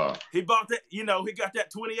 He bought that, he got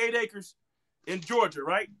that 28 acres in Georgia,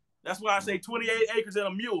 right? That's why I say 28 acres and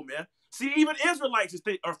a mule, man. See, even Israelites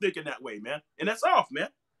are thinking that way, man. And that's off, man.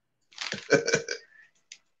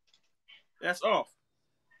 That's off.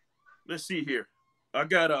 Let's see here. I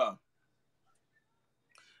got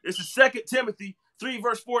this is 2 Timothy 3,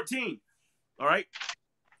 verse 14. All right.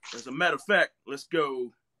 As a matter of fact, let's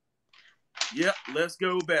go. Yep, let's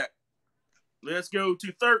go back. Let's go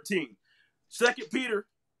to 13. 2 Peter,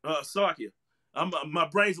 Salakia. My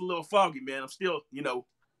brain's a little foggy, man. I'm still,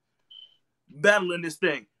 battling this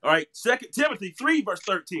thing. All right. 2 Timothy 3, verse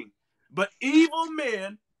 13. But evil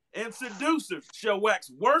men and seducers shall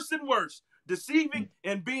wax worse and worse, deceiving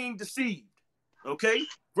and being deceived. Okay.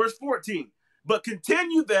 Verse 14. But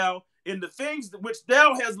continue thou in the things which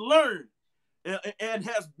thou hast learned and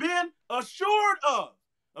has been assured of.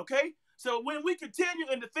 Okay. So when we continue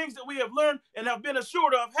in the things that we have learned and have been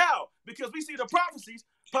assured of, how? Because we see the prophecies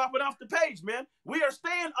popping off the page, man. We are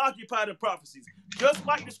staying occupied in prophecies. Just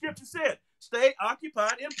like the scripture said, stay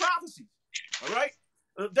occupied in prophecies. All right?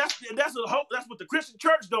 That's what the Christian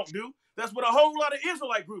church don't do. That's what a whole lot of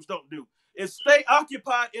Israelite groups don't do, is stay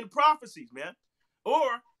occupied in prophecies, man.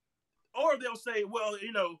 Or they'll say, well,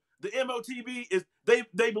 the MOTB is,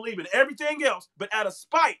 they believe in everything else, but out of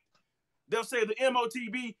spite, they'll say the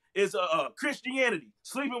MOTB is Christianity,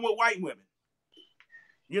 sleeping with white women.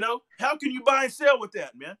 How can you buy and sell with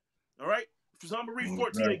that, man? All right? So I'm going to read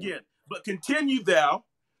 14 again. But continue thou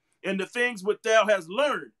in the things which thou hast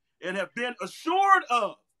learned and have been assured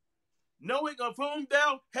of, knowing of whom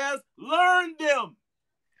thou hast learned them.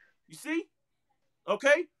 You see?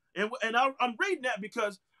 Okay? And I'm reading that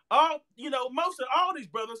because most of all these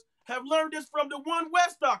brothers have learned this from the One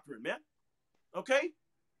West doctrine, man. Okay?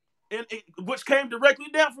 And which came directly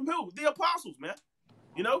down from who? The apostles, man.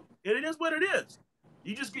 You know, and it is what it is.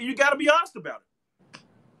 You got to be honest about it.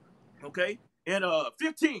 Okay? And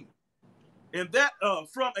 15. And that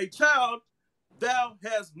from a child thou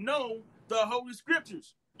hast known the holy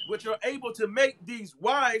scriptures, which are able to make these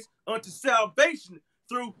wise unto salvation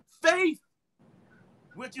through faith,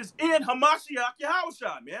 which is in Hamashiach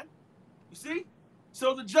Yahushua, man. You see?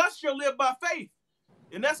 So the just shall live by faith.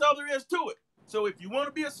 And that's all there is to it. So if you want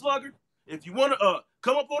to be a sluggard, if you want to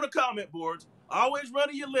come up on the comment boards, always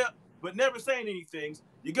running your lip, but never saying anything,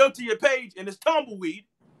 you go to your page and it's tumbleweed.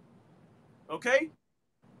 Okay?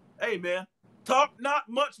 Hey, man, talk not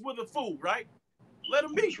much with a fool, right? Let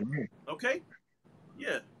him be. Okay?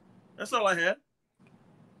 Yeah. That's all I had.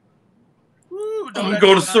 Woo, I'm going to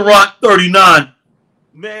go to Sirach 39.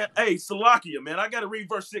 Man, hey, Salakia, man, I got to read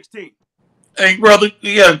verse 16. Hey, brother,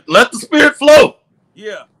 yeah, let the spirit flow.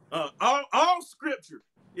 Yeah. All scripture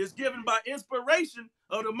is given by inspiration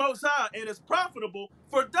of the Most High and is profitable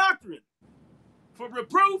for doctrine, for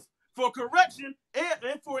reproof, for correction,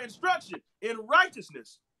 and for instruction in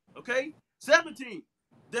righteousness. Okay? 17.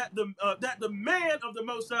 That the man of the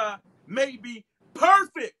Most High may be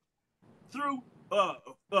perfect through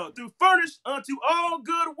furnished unto all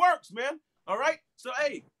good works, man. All right? So,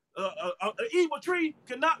 hey, an evil tree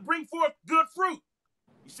cannot bring forth good fruit.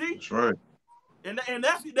 You see? That's right. And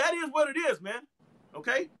that is what it is, man.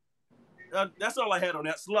 Okay? That's all I had on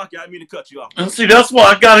that. Salaki, I didn't mean to cut you off. And see, that's why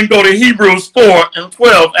I got to go to Hebrews 4 and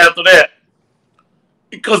 12 after that.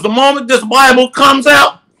 Because the moment this Bible comes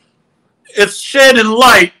out, it's shedding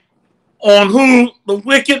light on who the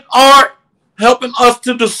wicked are, helping us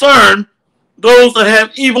to discern those that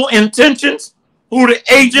have evil intentions, who the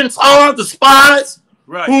agents are, the spies,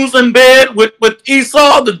 right, who's in bed with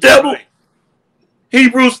Esau, the devil. Right.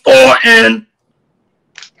 Hebrews 4 and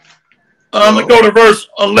I'm going to go to verse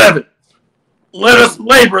 11. Let us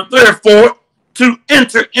labor, therefore, to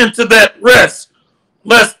enter into that rest,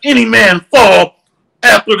 lest any man fall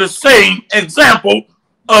after the same example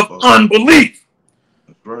of unbelief.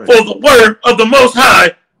 Right. For the word of the Most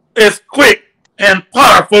High is quick and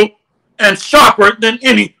powerful and sharper than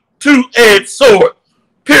any two-edged sword,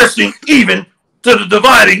 piercing even to the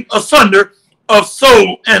dividing asunder of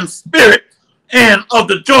soul and spirit and of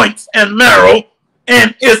the joints and marrow,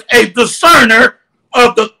 and is a discerner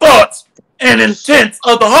of the thoughts and intents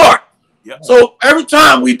of the heart. Yep. So every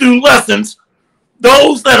time we do lessons,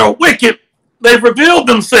 those that are wicked, they reveal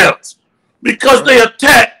themselves because they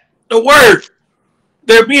attack the word.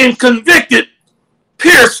 They're being convicted,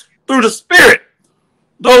 pierced through the spirit.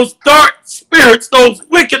 Those dark spirits, those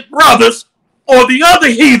wicked brothers, or the other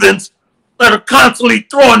heathens that are constantly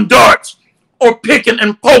throwing darts or picking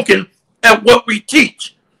and poking at what we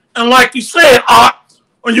teach. And like you said, Art,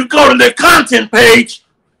 when you go to their content page,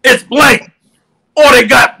 it's blank. Or they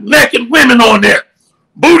got naked women on there,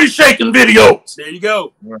 booty shaking videos. There you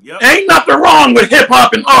go. Yep. Ain't nothing wrong with hip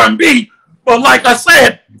hop and R&B, but like I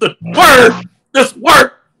said, the word, this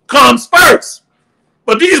work comes first.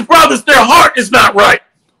 But these brothers, their heart is not right.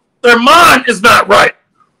 Their mind is not right.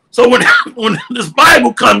 So when this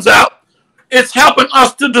Bible comes out, it's helping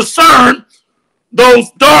us to discern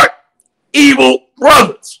those dark, evil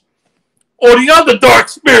brothers or the other dark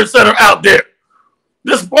spirits that are out there.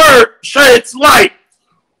 This word sheds light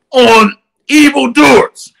on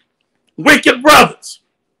evildoers, wicked brothers.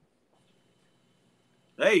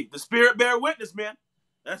 Hey, the spirit bear witness, man.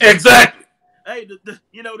 That's exactly. Hey,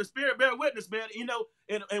 the spirit bear witness, man.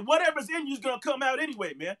 And whatever's in you is gonna come out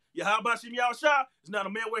anyway, man. Yahabashim Yahushua is not a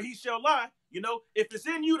man where he shall lie. If it's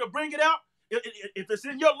in you to bring it out, if it's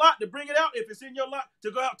in your lot to bring it out, if it's in your lot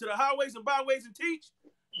to go out to the highways and byways and teach,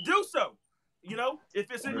 do so.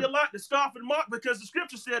 If it's in your lot to scoff and mock, because the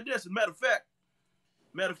scripture said this. As a matter of fact,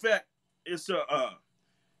 it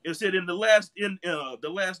said in the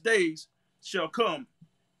last days shall come.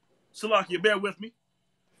 Salakia, bear with me.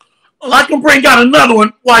 Well, I can bring out another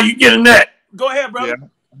one while you're getting that. Go ahead, brother.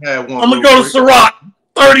 Yeah, I had one. I'm going to go to Sirach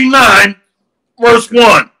 39, verse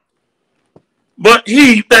 1. But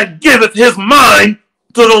he that giveth his mind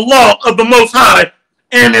to the law of the Most High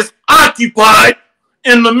and is occupied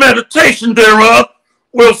in the meditation thereof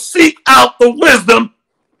will seek out the wisdom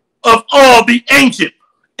of all the ancient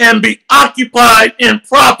and be occupied in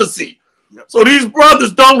prophecy. Yep. So these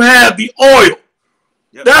brothers don't have the oil.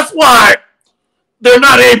 Yep. That's why they're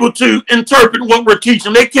not able to interpret what we're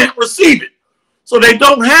teaching. They can't receive it. So they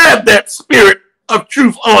don't have that spirit of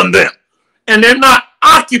truth on them. And they're not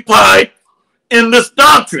occupied in this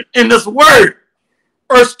doctrine, in this word.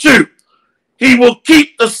 Verse 2, he will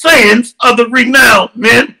keep the sayings of the renowned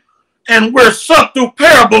men And where subtle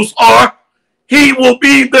parables are, he will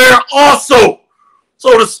be there also.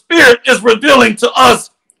 So the Spirit is revealing to us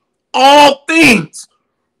all things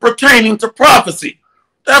pertaining to prophecy.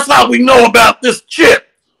 That's how we know about this chip.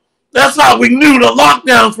 That's how we knew the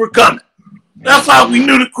lockdowns were coming. That's how we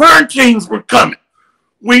knew the quarantines were coming.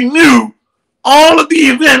 We knew all of the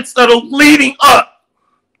events that are leading up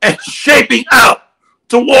and shaping out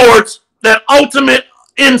towards that ultimate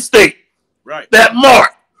end state, Right. that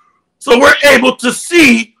mark. So we're able to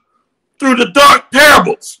see through the dark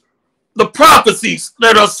parables, the prophecies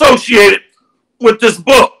that are associated with this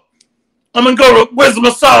book. I'm going to go to Wisdom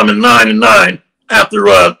of Solomon 9:9 after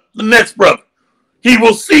the next brother. He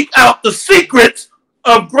will seek out the secrets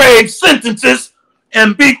of grave sentences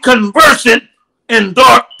and be conversant in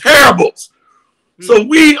dark parables. So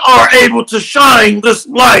we are able to shine this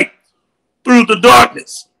light through the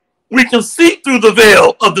darkness. We can see through the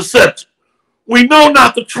veil of deception. We know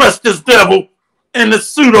not to trust this devil and his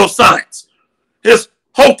pseudoscience, his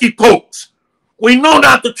hokey pokes. We know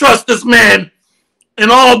not to trust this man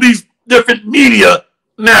and all these different media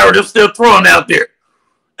narratives they're throwing out there.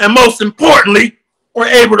 And most importantly, we're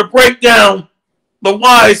able to break down the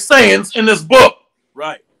wise sayings in this book.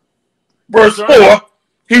 Right. Verse 4,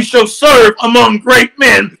 he shall serve among great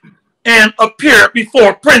men and appear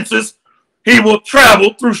before princes. He will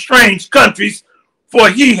travel through strange countries, for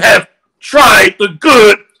he hath tried the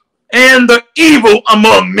good and the evil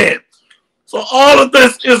among men. So all of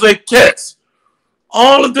this is a test.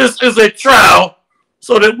 All of this is a trial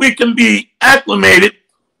so that we can be acclimated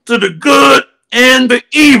to the good and the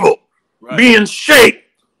evil, right, being shaped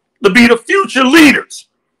to be the future leaders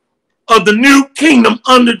of the new kingdom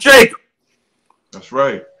under Jacob. That's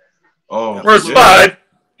right. Oh, verse 5,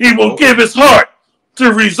 he will give his heart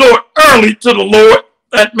to resort early to the Lord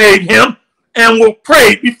that made him, and will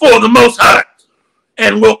pray before the Most High,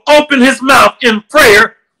 and will open his mouth in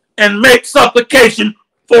prayer and make supplication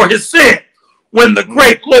for his sin. When the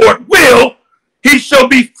great Lord will, he shall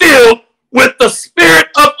be filled with the spirit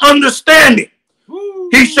of understanding.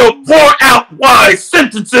 He shall pour out wise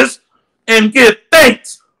sentences and give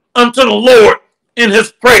thanks unto the Lord in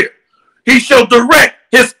his prayer. He shall direct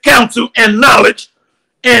his counsel and knowledge,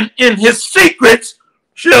 and in his secrets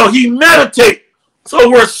shall he meditate.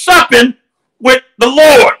 So we're supping with the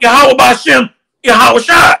Lord, Yahweh Bashem, Yahweh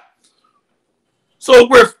Shai. So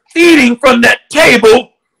we're feeding from that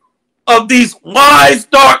table of these wise,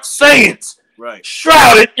 dark sayings, right,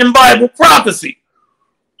 shrouded in Bible prophecy.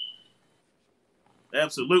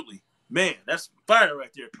 Absolutely. Man, that's fire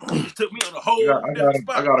right there. It took me on a whole different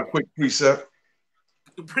spot. I got a quick precept.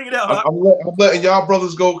 Bring it out. I'm letting y'all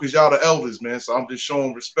brothers go because y'all the elders, man. So I'm just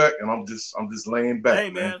showing respect, and I'm just laying back.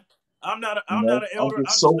 Hey, man. I'm not an elder. I'm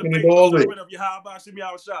just soaking a faithful servant of Yahweh Bashem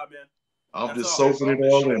Yahweh Shai, man. I'm just soaking it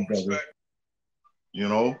all in, brother. You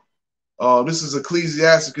know, this is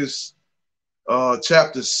Ecclesiasticus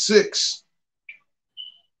chapter 6,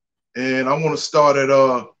 and I want to start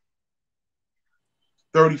at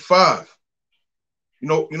 35. You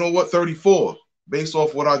know what? 34, based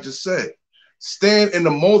off what I just said. Stand in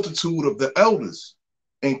the multitude of the elders,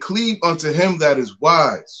 and cleave unto him that is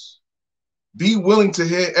wise. Be willing to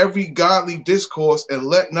hear every godly discourse, and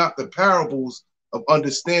let not the parables of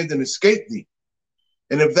understanding escape thee.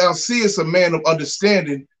 And if thou seest a man of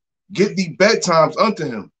understanding, get thee bedtimes unto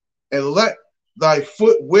him, and let thy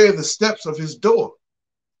foot wear the steps of his door.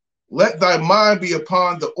 Let thy mind be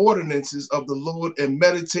upon the ordinances of the Lord, and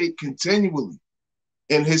meditate continually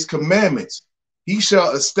in his commandments. He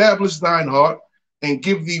shall establish thine heart, and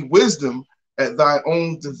give thee wisdom at thy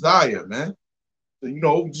own desire, man. So, you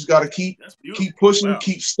know, we just got to keep pushing,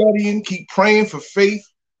 keep studying, keep praying for faith,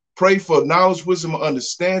 pray for knowledge, wisdom, and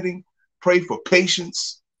understanding, pray for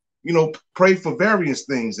patience, you know, pray for various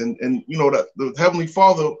things. And you know, that the Heavenly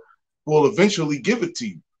Father will eventually give it to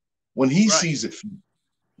you when he sees it for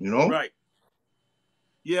you know? Right.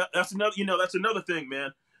 Yeah, that's another thing,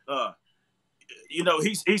 man. You know,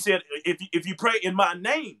 he said, if you pray in my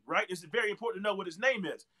name, right? It's very important to know what his name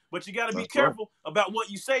is. But you got to be careful about what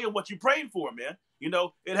you say and what you're praying for, man. You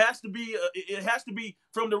know, it has to be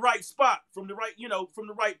from the right spot, from the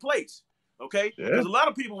right place. Okay, because a lot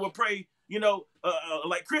of people will pray, you know,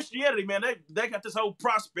 like Christianity, man. They got this whole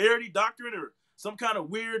prosperity doctrine or some kind of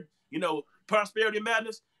weird, you know, prosperity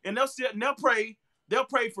madness, and they'll sit and they'll pray. They'll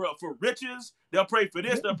pray for riches. They'll pray for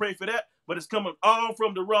this. They'll pray for that. But it's coming all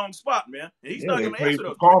from the wrong spot, man. And he's not going to answer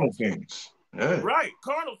those carnal things. Yeah. Right,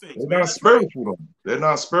 carnal things. They're not spiritual, though. They're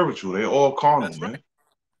not spiritual. They're all carnal, man. Right.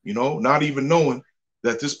 You know, not even knowing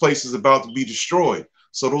that this place is about to be destroyed.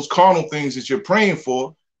 So those carnal things that you're praying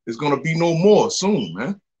for is going to be no more soon,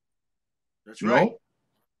 man. That's right. Know?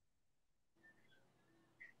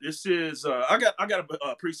 This is I got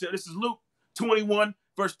a precept. This is Luke 21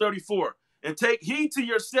 verse 34. And take heed to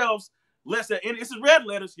yourselves, lest at any, this is red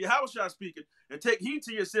letters, Yahushua speaking, and take heed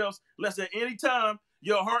to yourselves, lest at any time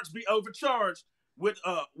your hearts be overcharged with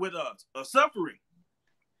suffering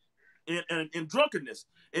and drunkenness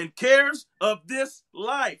and cares of this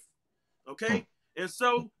life. Okay, and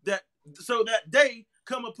so that day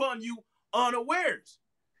come upon you unawares.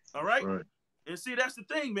 All right, and see, that's the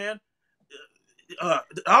thing, man.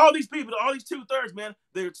 All these people, all these 2/3, man,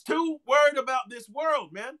 they're too worried about this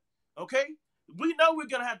world, man. Okay, we know we're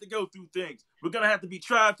gonna have to go through things. We're gonna have to be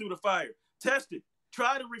tried through the fire, tested,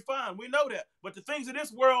 try to refine. We know that, but the things of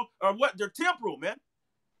this world are what? They're temporal, man.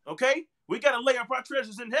 Okay, we gotta lay up our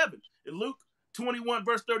treasures in heaven. In Luke 21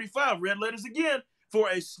 verse 35, red letters again. For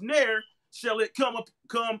a snare shall it come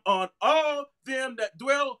on all them that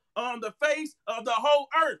dwell on the face of the whole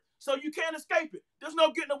earth. So you can't escape it. There's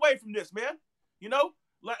no getting away from this, man. You know,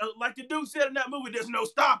 like the dude said in that movie, there's no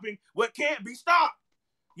stopping what can't be stopped.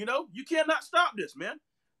 You know, you cannot stop this, man.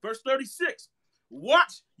 Verse 36,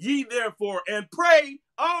 watch ye therefore and pray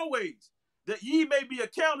always that ye may be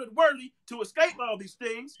accounted worthy to escape all these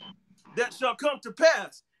things that shall come to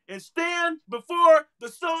pass and stand before the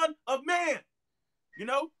Son of Man. You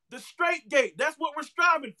know, the straight gate. That's what we're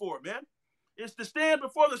striving for, man. It's to stand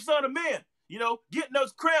before the Son of Man. You know, getting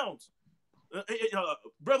those crowns.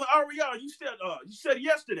 Brother Ariel, you said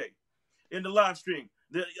yesterday in the live stream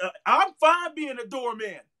that I'm fine being a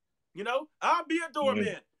doorman. You know, I'll be a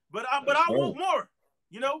doorman, but I want more.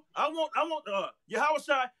 You know, I want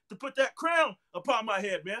Yahushua to put that crown upon my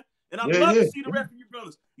head, man. And I'd love to see the rest of you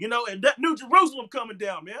brothers. You know, and that New Jerusalem coming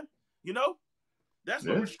down, man. You know, that's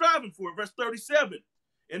what we're striving for. Verse 37.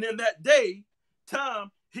 And in that day,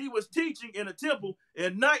 time, he was teaching in a temple,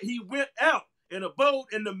 and night he went out and abode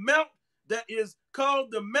in the mount that is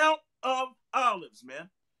called the Mount of Olives, man.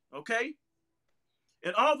 Okay?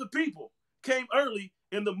 And all the people came early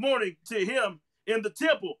in the morning to him in the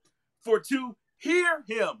temple for to hear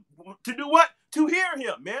him. To do what? To hear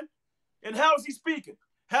him, man. And how is he speaking?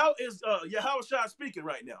 How is Yahushua speaking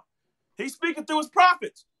right now? He's speaking through his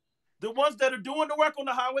prophets, the ones that are doing the work on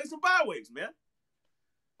the highways and byways, man.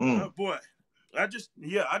 Oh boy, I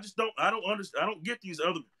don't understand. I don't get these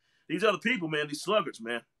other people, man. These sluggards,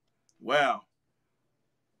 man. Wow.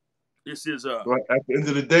 This is At the end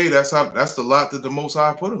of the day, that's the lot that the Most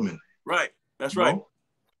High put them in. Right. That's right. Know?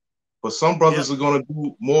 But some brothers are going to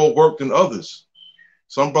do more work than others.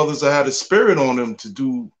 Some brothers have had a spirit on them to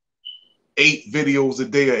do 8 videos a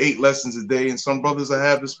day or 8 lessons a day, and some brothers that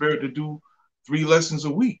have the spirit to do 3 lessons a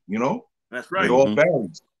week. You know. That's right. It all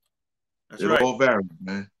varies. That's right. It all varies,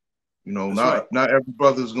 man. You know, not every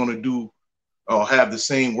brother is going to do or have the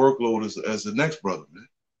same workload as the next brother, man.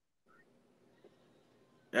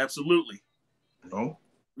 Absolutely. You know?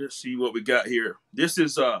 Let's see what we got here. This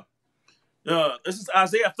is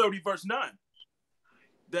Isaiah 30 verse 9.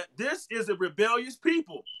 That this is a rebellious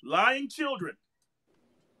people, lying children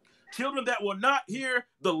that will not hear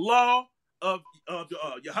the law of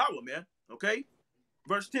Yahweh, man. Okay,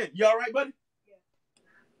 verse 10. You all right, buddy? Yeah.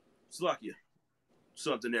 Slakia.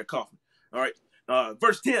 Something there coughing. All right.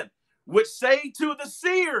 Verse 10. Which say to the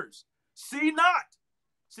seers, see not.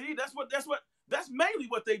 See, that's mainly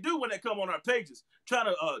what they do when they come on our pages, trying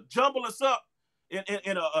to jumble us up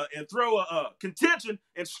and throw a contention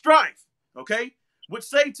and strife. Okay. Which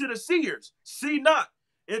say to the seers, see not,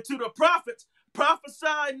 and to the prophets,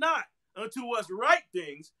 prophesy not unto us right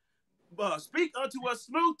things, speak unto us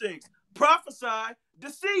smooth things, prophesy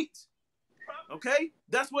deceit. Okay,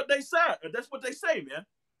 that's what they say. That's what they say, man.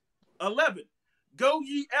 11. Go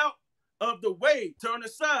ye out of the way, turn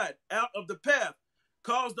aside out of the path,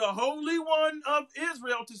 cause the Holy One of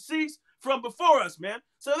Israel to cease from before us, man.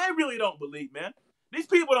 So they really don't believe, man. These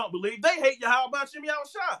people don't believe. They hate Yahweh Shem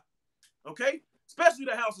Yahushua. Okay, especially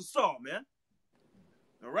the house of Saul, man.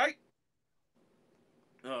 All right.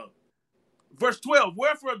 Verse 12.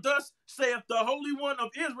 Wherefore thus saith the Holy One of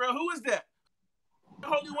Israel. Who is that? The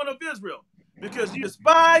Holy One of Israel. Because you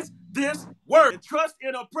despise this word and trust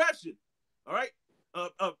in oppression. All right.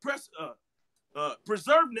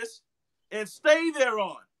 Preservedness and stay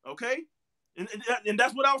thereon. Okay. And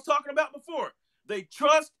that's what I was talking about before. They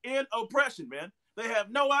trust in oppression, man. They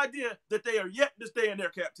have no idea that they are yet to stay in their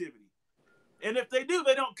captivity. And if they do,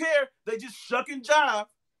 they don't care. They just shuck and jive.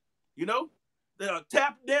 You know, they are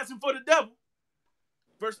tap dancing for the devil.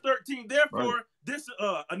 Verse 13, therefore, this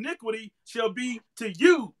iniquity shall be to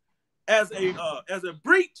you as a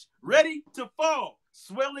breach ready to fall,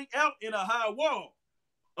 swelling out in a high wall,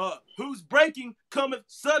 whose breaking cometh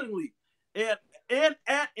suddenly and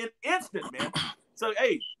at an instant, man. So,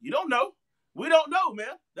 hey, you don't know. We don't know,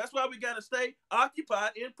 man. That's why we got to stay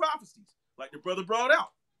occupied in prophecies, like the brother brought out.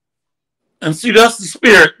 And see, that's the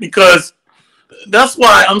spirit, because that's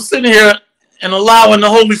why I'm sitting here and allowing the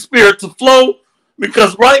Holy Spirit to flow,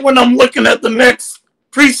 because right when I'm looking at the next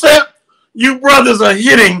precept, you brothers are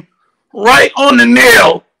hitting right on the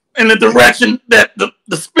nail in the direction that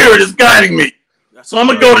the Spirit is guiding me. So I'm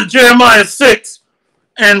going to go to Jeremiah 6,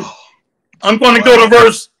 and I'm going to go to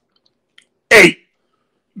verse 8.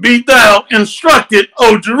 Be thou instructed,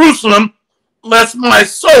 O Jerusalem, lest my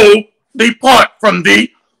soul depart from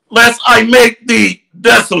thee, lest I make thee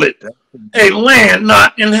desolate, a land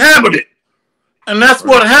not inhabited. And that's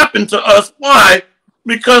what happened to us. Why?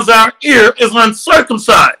 Because our ear is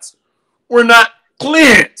uncircumcised. We're not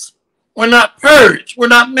cleansed. We're not purged. We're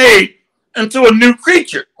not made into a new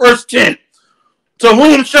creature. Verse 10. To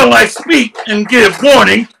whom shall I speak and give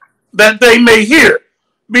warning that they may hear?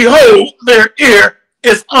 Behold, their ear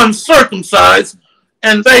is uncircumcised,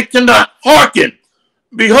 and they cannot hearken.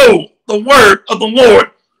 Behold, the word of the Lord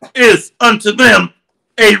is unto them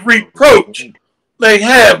a reproach. They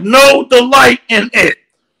have no delight in it.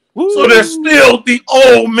 Woo. So they're still the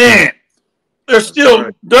old man. They're still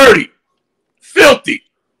dirty, filthy.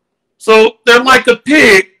 So they're like a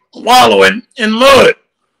pig wallowing in mud.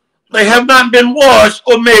 They have not been washed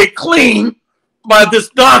or made clean by this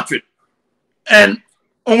doctrine. And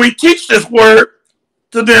when we teach this word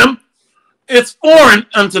to them, it's foreign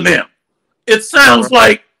unto them. It sounds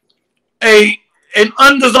like an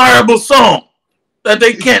undesirable song that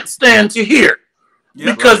they can't stand to hear,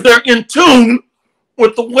 because they're in tune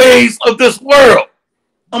with the ways of this world.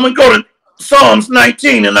 I'm going to go to Psalms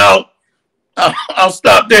 19, and I'll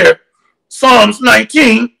stop there. Psalms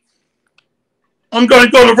 19. I'm going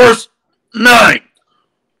to go to verse 9.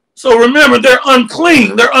 So remember, they're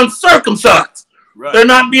unclean. They're uncircumcised. Right. They're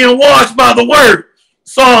not being washed by the word.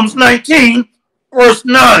 Psalms 19, verse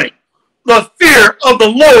 9. The fear of the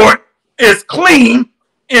Lord is clean,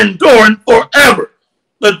 enduring forever.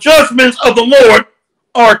 The judgments of the Lord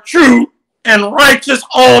are true and righteous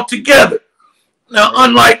altogether. Now,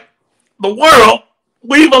 unlike the world,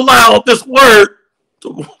 we've allowed this word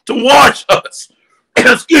to wash us.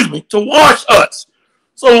 Excuse me, to wash us.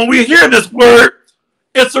 So when we hear this word,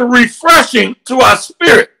 it's a refreshing to our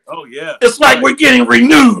spirit. Oh, yeah. It's like we're getting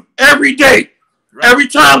renewed every day, every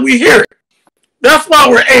time we hear it. That's why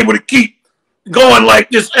we're able to keep going like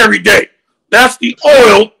this every day. That's the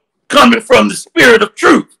oil coming from the Spirit of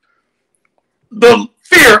truth. The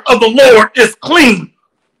fear of the Lord is clean.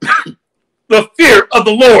 The fear of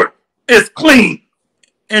the Lord is clean,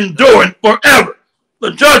 enduring forever.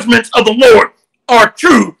 The judgments of the Lord are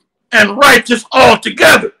true and righteous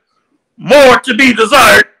altogether. More to be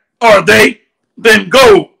desired are they than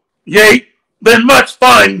gold, yea, than much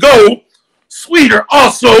fine gold, sweeter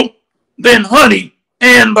also than honey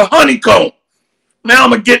and the honeycomb. Now I'm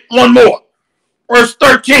going to get one more. Verse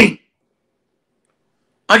 13.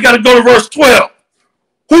 I got to go to verse 12.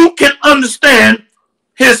 Who can understand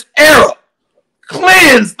his error?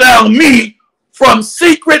 Cleanse thou me from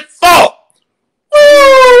secret thought.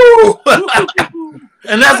 Woo!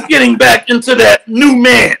 And that's getting back into that new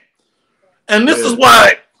man. And this is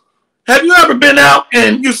why, have you ever been out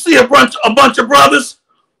and you see a bunch of brothers,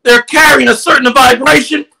 they're carrying a certain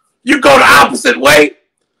vibration, you go the opposite way?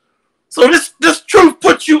 So this truth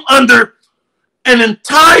puts you under an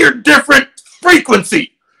entire different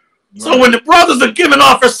frequency. Right. So when the brothers are giving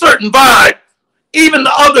off a certain vibe, even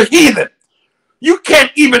the other heathen, you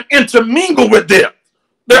can't even intermingle with them.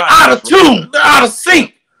 They're out of tune. They're out of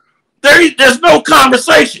sync. There's no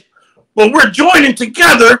conversation. But we're joining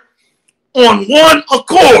together on one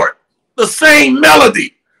accord, the same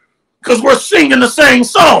melody, because we're singing the same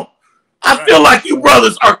song. I feel like you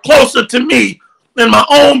brothers are closer to me than my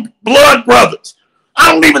own blood brothers.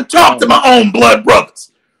 I don't even talk to my own blood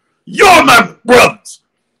brothers. You're my brothers.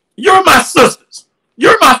 You're my sisters.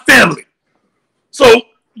 You're my family. So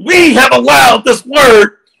we have allowed this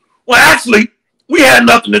word, well, actually, we had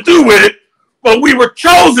nothing to do with it, but we were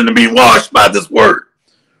chosen to be washed by this word.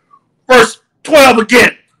 Verse 12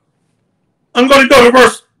 again. I'm going to go to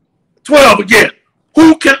verse 12 again.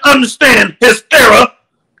 Who can understand his error?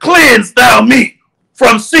 Cleanse thou me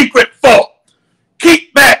from secret fault.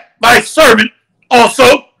 Keep back thy servant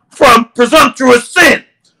also from presumptuous sin.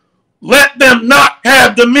 Let them not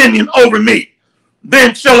have dominion over me.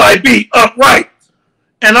 Then shall I be upright,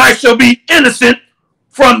 and I shall be innocent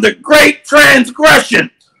from the great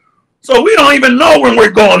transgression. So we don't even know when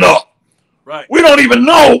we're going off. Right. We don't even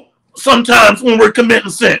know sometimes when we're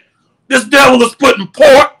committing sin. This devil is putting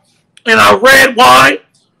pork in our red wine,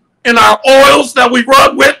 in our oils that we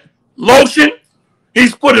rub with, lotion.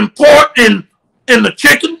 He's putting pork in in the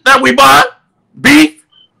chicken that we buy, beef.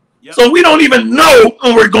 Yep. So we don't even know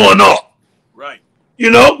when we're going off. Right.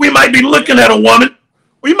 You know, we might be looking at a woman.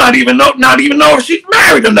 We might even not even know if she's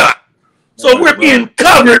married or not. So we're being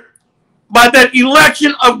covered by that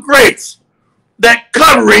election of grace, that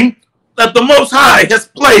covering that the Most High has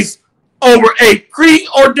placed over a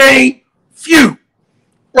preordained few.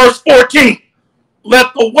 Verse 14,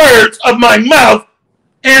 let the words of my mouth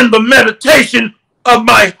and the meditation of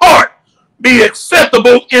my heart be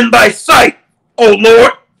acceptable in thy sight, O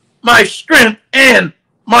Lord, my strength and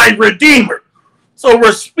my redeemer. So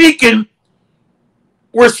we're speaking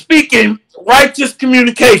righteous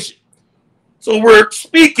communication. So we're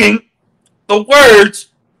speaking the words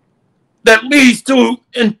that leads to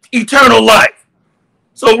an eternal life.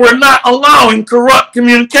 So we're not allowing corrupt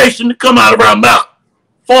communication to come out of our mouth.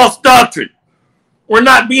 False doctrine. We're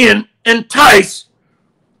not being enticed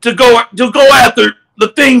to go after the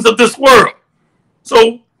things of this world.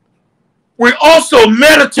 So we're also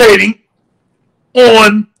meditating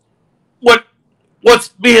on what's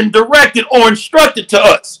being directed or instructed to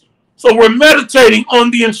us. So we're meditating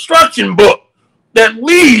on the instruction book that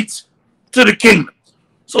leads to the kingdom.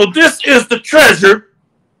 So this is the treasure.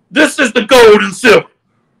 This is the gold and silver.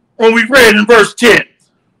 When we read in verse 10,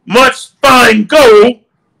 much fine gold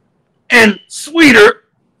and sweeter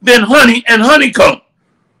than honey and honeycomb.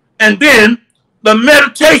 And then the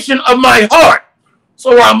meditation of my heart.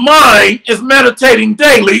 So our mind is meditating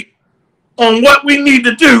daily on what we need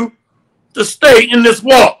to do to stay in this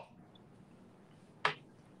walk.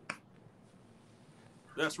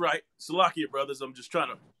 That's right. Salakia, brothers. I'm just trying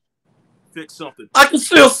to fix something. I can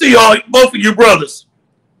still see both of you brothers.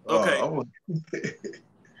 Okay.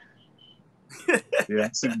 Yeah, I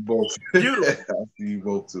see you both. Beautiful. I see you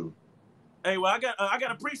both too. Hey, well, I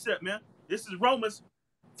got a precept, man. This is Romans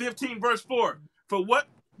 15, verse 4. For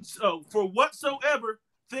whatsoever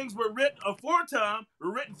things were written aforetime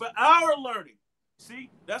were written for our learning.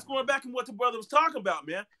 See, that's going back in what the brother was talking about,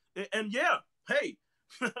 man. And yeah, hey,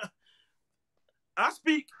 I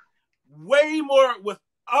speak way more with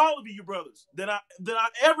all of you brothers than I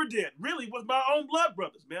ever did, really, with my own blood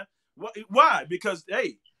brothers, man. Why? Because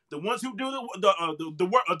hey, the ones who do the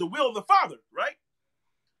work of the will of the Father, right?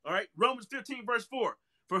 All right, Romans 15, verse 4.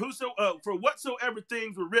 For whatsoever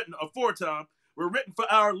things were written aforetime were written for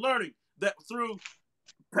our learning, that through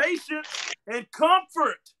patience and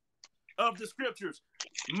comfort of the scriptures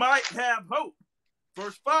might have hope.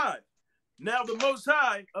 Verse 5. Now the Most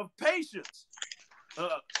High of patience,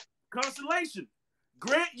 consolation,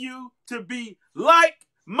 grant you to be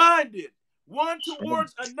like-minded, one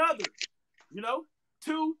towards another, you know,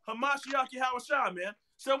 to Hamashiach Yahushua, man.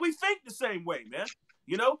 So we think the same way, man.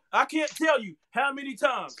 You know, I can't tell you how many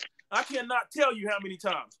times. I cannot tell you how many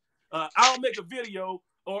times I'll make a video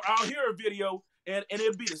or I'll hear a video and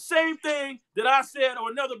it'll be the same thing that I said or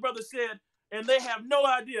another brother said, and they have no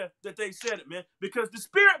idea that they said it, man. Because the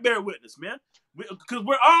Spirit bear witness, man. Because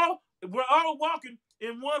we're all walking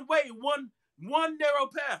in one way, one narrow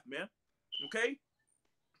path, man. Okay.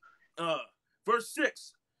 Verse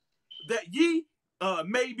 6, that ye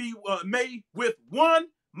may with one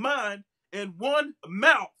mind and one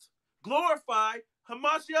mouth glorify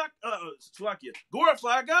Hamashiach,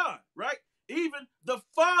 glorify God, right? Even the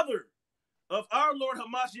Father of our Lord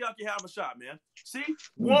Hamashiach Yahushua, man. See,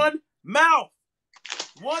 one mouth,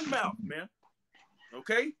 man.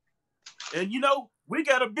 Okay, and you know we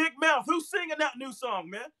got a big mouth. Who's singing that new song,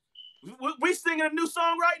 man? We singing a new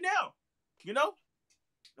song right now. You know,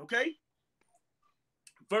 okay.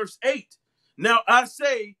 Verse 8. Now I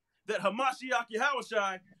say that Hamashiach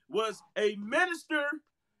Yahushua was a minister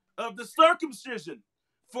of the circumcision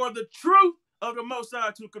for the truth of the Most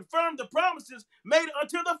High to confirm the promises made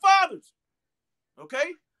unto the fathers.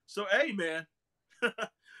 Okay? So, hey, man,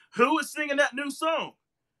 who is singing that new song?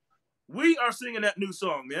 We are singing that new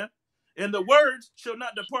song, man. And the words shall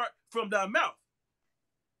not depart from thy mouth.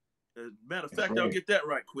 As a matter of fact, I'll get that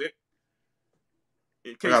right quick.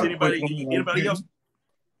 In case anybody else,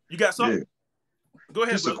 you got something? Yeah. Go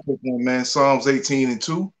ahead, just brother. A quick one, man. Psalms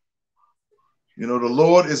 18:2. You know, the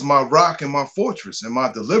Lord is my rock and my fortress and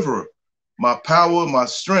my deliverer, my power, my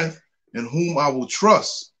strength, in whom I will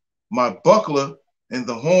trust, my buckler and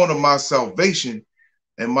the horn of my salvation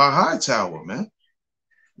and my high tower, man.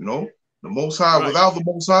 You know, the Most High, right. Without the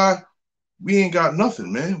Most High, we ain't got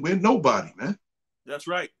nothing, man. We're nobody, man. That's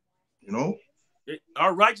right. You know?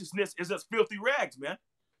 Our righteousness is as filthy rags, man.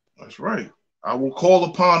 That's right. I will call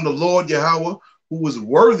upon the Lord Yahweh, who is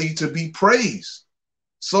worthy to be praised.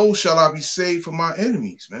 So shall I be saved from my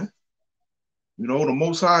enemies, man. You know, the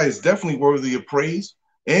Most High is definitely worthy of praise,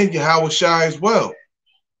 and Yahweh Shai as well.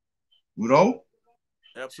 You know,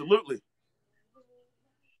 Absolutely.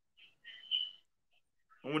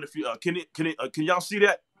 I wonder if you can y'all see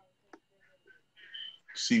that?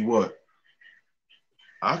 See what?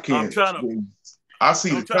 I can't. I'm trying to. I see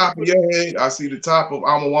the top of your head. I see the top of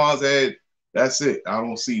Amawan's head. That's it. I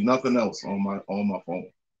don't see nothing else on my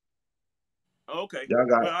phone. Okay. Y'all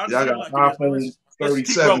got iPhone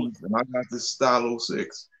 37, and I got this Style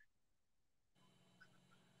 06.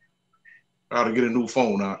 Gotta get a new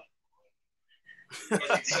phone out.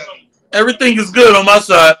 Everything is good on my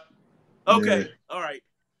side. Okay. Yeah. All right.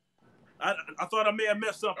 I thought I may have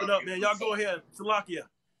messed something up, man. Y'all go ahead. Salakia.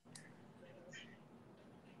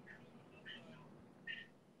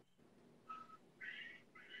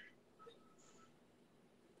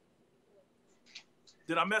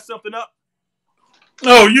 Did I mess something up?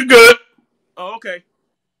 No, you good. Oh, okay.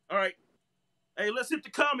 All right. Hey, let's hit the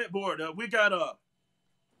comment board. We got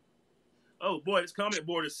oh boy, this comment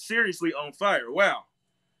board is seriously on fire. Wow.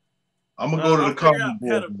 I'm gonna go to the comment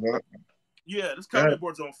board. Yeah, this comment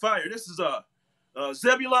board's on fire. This is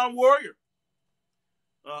Zebulon Warrior.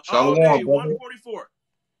 Shalom, all day, brother. 144.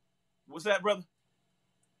 What's that, brother?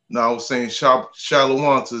 No, I was saying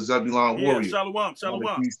shalom to Zebulon Warrior. Shalom. All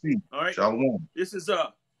right. Shalom. This is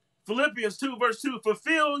Philippians 2, verse 2.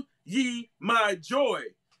 Fulfill ye my joy,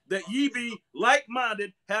 that ye be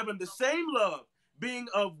like-minded, having the same love, being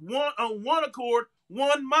of one on one accord,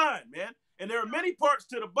 one mind, man. And there are many parts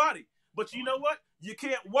to the body, but you know what? You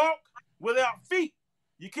can't walk without feet.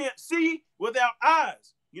 You can't see without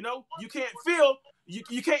eyes. You know, you can't feel,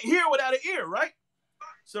 you can't hear without an ear, right?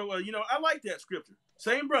 So, I like that scripture.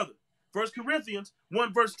 Same brother. 1 Corinthians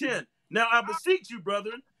 1, verse 10. Now I beseech you,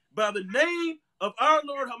 brethren, by the name of our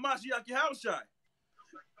Lord Hamashiach Yahushai,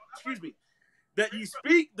 that ye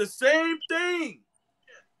speak the same thing,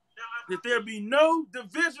 that there be no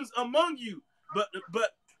divisions among you, but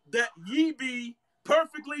that ye be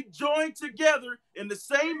perfectly joined together in the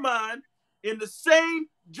same mind, in the same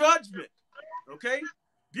judgment. Okay?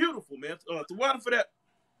 Beautiful, man. The water for that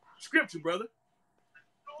scripture, brother.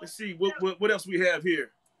 Let's see what else we have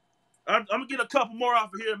here. I'm gonna get a couple more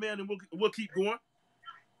off of here, man, and we'll keep going.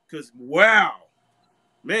 Cause wow,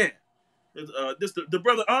 man, the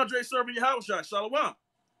brother Andre serving Yahushua, Shalom.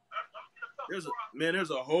 There's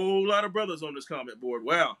a whole lot of brothers on this comment board.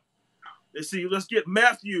 Wow. Let's see. Let's get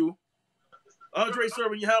Matthew. Andre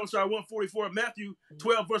serving Yahushua 144. Matthew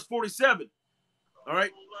 12 verse 47. All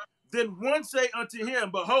right. Then one say unto him,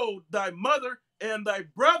 behold, thy mother and thy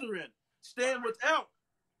brethren stand without,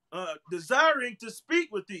 desiring to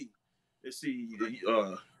speak with thee. Let's see.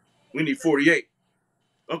 We need 48.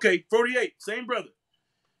 Okay, 48. Same brother.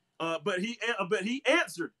 But he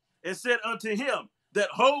answered and said unto him that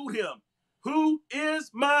hold him, who is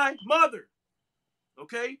my mother?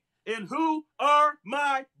 Okay, and who are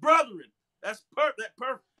my brethren? That's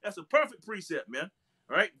that's a perfect precept, man.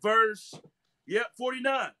 All right, verse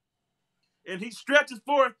 49. And he stretches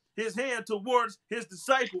forth his hand towards his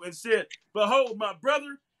disciple and said, behold, my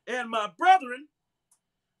brother and my brethren,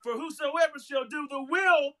 for whosoever shall do the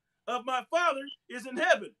will of my Father is in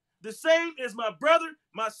heaven. The same is my brother,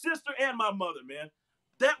 my sister, and my mother, man.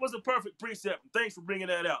 That was a perfect precept. Thanks for bringing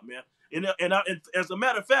that out, man. And as a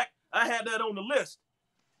matter of fact, I had that on the list.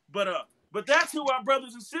 But that's who our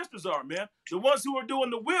brothers and sisters are, man. The ones who are doing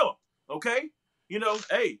the will, okay?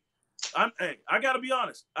 Hey, I got to be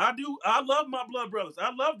honest. I love my blood brothers.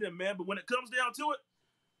 I love them, man. But when it comes down to it,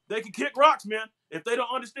 they can kick rocks, man. If they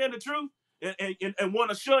don't understand the truth and want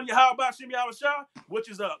to shun Yahweh Shem Yahushua, which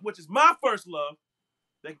is my first love,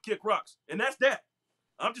 they can kick rocks. And that's that.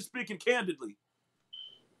 I'm just speaking candidly.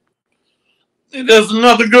 There's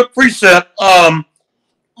another good precept,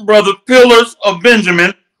 Brother Pillars of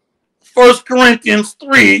Benjamin, 1 Corinthians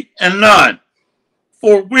 3 and 9.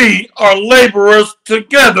 For we are laborers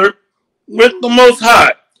together with the Most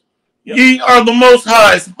High. Yep. Ye are the Most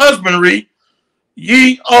High's husbandry.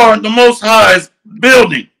 Ye are the Most High's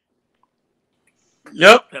building.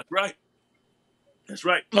 Yep. That's right. That's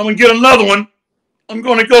right. I'm going to get another one. I'm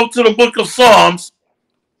going to go to the book of Psalms,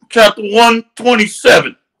 chapter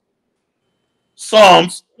 127.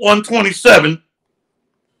 Psalms 127,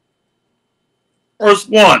 verse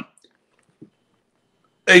 1.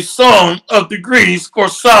 A song of degrees for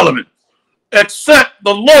Solomon. Except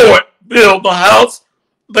the Lord build the house,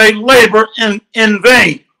 they labor in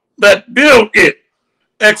vain that build it.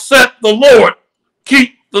 Except the Lord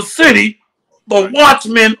keep the city, the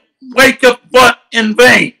watchman waketh but in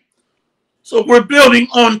vain. So we're building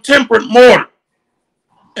on tempered mortar,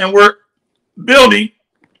 and we're building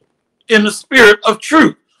in the spirit of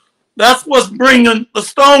truth. That's what's bringing the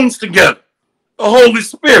stones together, the Holy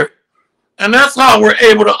Spirit. And that's how we're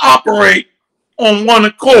able to operate on one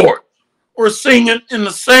accord. We're singing in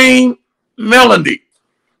the same melody.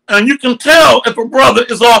 And you can tell if a brother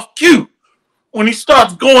is off cue when he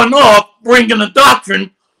starts going off, bringing a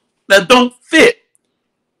doctrine that don't fit.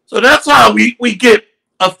 So that's how we get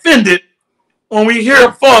offended when we hear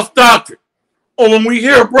a false doctrine or when we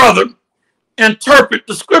hear a brother interpret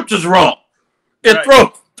the scriptures wrong. It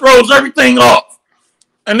throws everything off.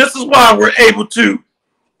 And this is why we're able to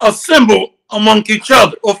assemble among each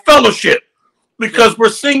other or fellowship, because we're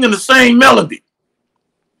singing the same melody.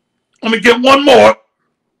 Let me get one more.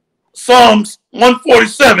 Psalms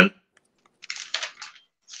 147.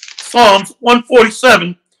 Psalms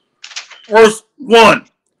 147, verse 1.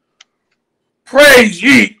 Praise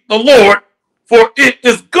ye the Lord, for it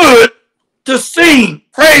is good to sing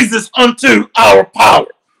praises unto our power.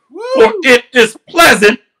 Woo! For it is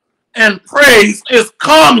pleasant and praise is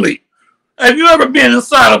calmly. Have you ever been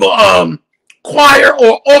inside of a choir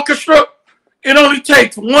or orchestra? It only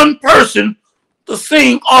takes one person to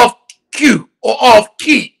sing off cue or off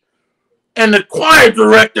key, and the choir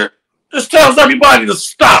director just tells everybody to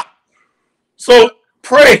stop. So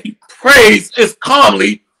praise is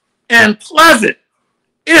calmly and pleasant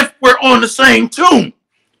if we're on the same tune.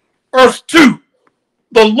 Verse 2,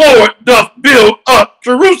 the Lord doth build up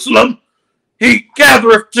Jerusalem. He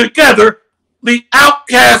gathereth together the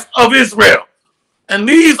outcasts of Israel. And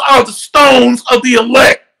these are the stones of the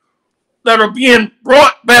elect that are being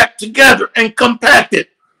brought back together and compacted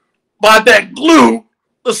by that glue,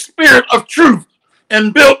 the spirit of truth,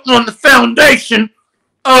 and built on the foundation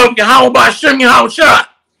of Yahweh B'Shem Yahushua.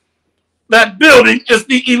 That building is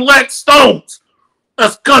the elect stones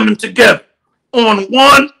that's coming together on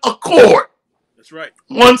one accord. That's right.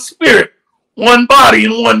 One spirit, one body,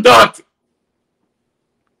 and one doctrine.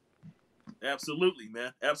 Absolutely,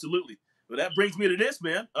 man. Absolutely. Well, that brings me to this,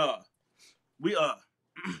 man.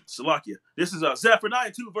 Salakia. This is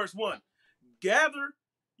Zephaniah 2, verse 1. Gather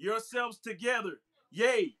yourselves together.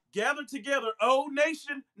 Yea, gather together, O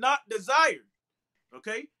nation not desired.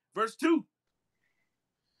 Okay? Verse 2.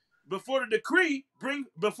 Before the decree, bring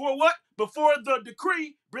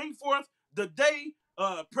forth the day,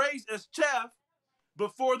 praise as chaff,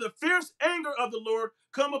 before the fierce anger of the Lord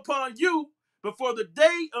come upon you, before the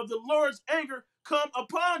day of the Lord's anger come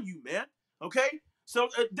upon you, man. Okay? So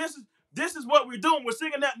this is what we're doing. We're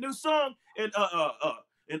singing that new song in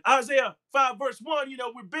Isaiah 5, verse 1. You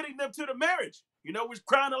know, we're bidding them to the marriage. You know, we're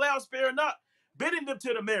crying aloud, spare not, bidding them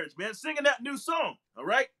to the marriage, man. Singing that new song, all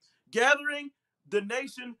right? Gathering the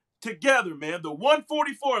nation together, man. The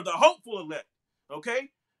 144, the hopeful elect, okay?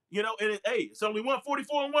 You know, and it's only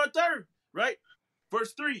 144 and 1/3, right?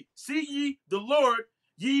 Verse 3, see ye the Lord,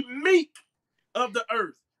 ye meek of the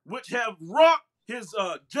earth, which have wrought his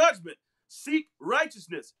judgment. Seek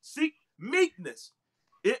righteousness, seek meekness.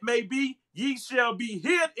 It may be ye shall be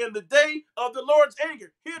hid in the day of the Lord's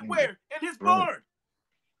anger. Hid where? In his barn.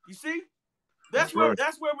 You see? That's where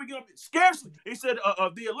we're gonna be. Scarcely. He said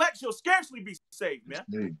the elect shall scarcely be saved,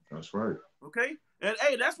 man. That's right. Okay? And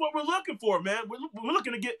hey, that's what we're looking for, man. We're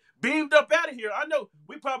looking to get beamed up out of here. I know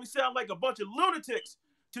we probably sound like a bunch of lunatics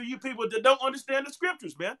to you people that don't understand the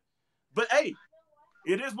scriptures, man. But hey,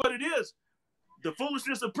 it is what it is. The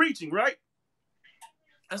foolishness of preaching, right?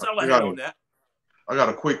 That's all I had on that. I got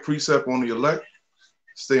a quick precept on the elect.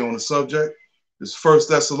 Stay on the subject. It's 1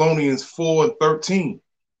 Thessalonians 4:13.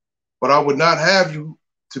 But I would not have you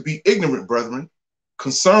to be ignorant, brethren,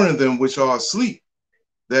 concerning them which are asleep,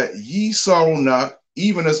 that ye sorrow not,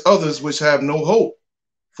 even as others which have no hope.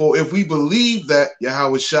 For if we believe that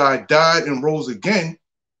Yahushua died and rose again,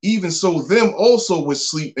 even so them also which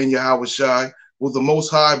sleep in Yahushua will the Most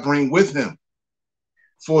High bring with him.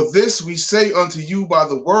 For this we say unto you by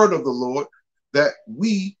the word of the Lord, that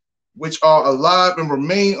we which are alive and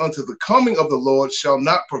remain unto the coming of the Lord shall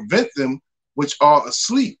not prevent them which are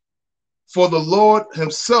asleep. For the Lord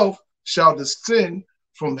himself shall descend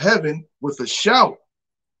from heaven with a shout,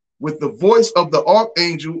 with the voice of the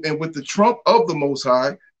archangel, and with the trump of the Most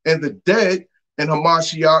High, and the dead and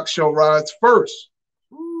Hamashiach shall rise first.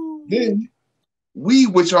 Then we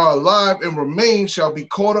which are alive and remain shall be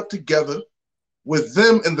caught up together with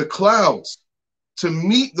them in the clouds to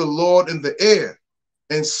meet the Lord in the air.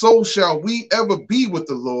 And so shall we ever be with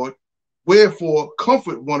the Lord. Wherefore,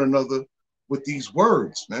 comfort one another with these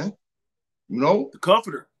words, man. You know? The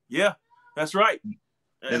comforter. Yeah, that's right. And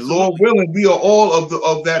absolutely. Lord willing, we are all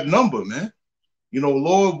of that number, man. You know,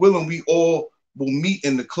 Lord willing, we all will meet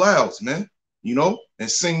in the clouds, man. You know,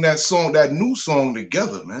 and sing that song, that new song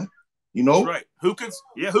together, man. You know? That's right. Who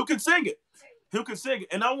can sing it? Who can sing it?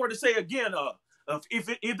 And I want to say again, if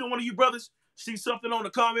either one of you brothers see something on the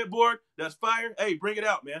comment board that's fire, hey, bring it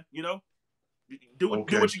out, man. You know, Do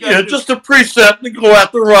what you got Yeah, to do. just a precept to go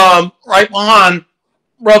after right behind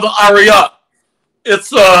Brother Ariat.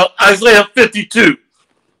 It's Isaiah 52.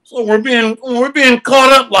 So when we're being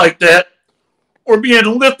caught up like that, we're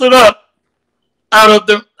being lifted up out of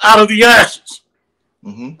the ashes,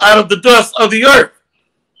 out of the dust of the earth.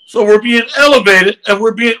 So we're being elevated, and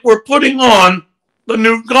we're putting on the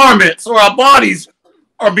new garment. So our bodies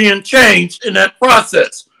are being changed in that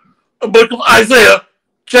process. The book of Isaiah,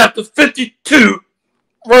 chapter 52,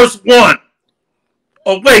 verse 1.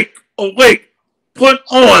 Awake, awake, put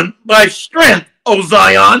on thy strength, O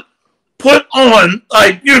Zion. Put on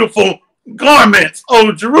thy beautiful garments,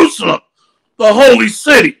 O Jerusalem, the holy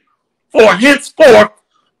city. For henceforth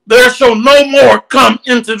there shall no more come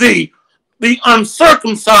into thee the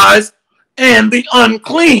uncircumcised and the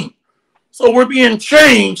unclean. So we're being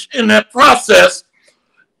changed in that process,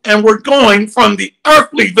 and we're going from the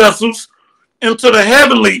earthly vessels into the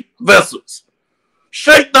heavenly vessels.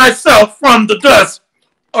 Shake thyself from the dust,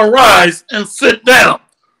 arise and sit down.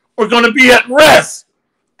 We're going to be at rest,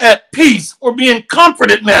 at peace. We're being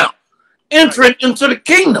comforted now, entering into the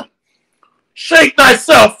kingdom. Shake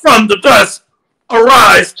thyself from the dust,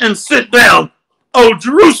 arise and sit down. O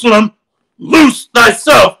Jerusalem, loose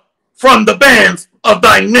thyself from the bands of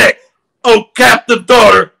thy neck, O captive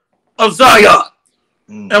daughter of Zion.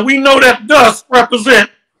 And we know that dust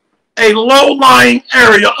represents a low-lying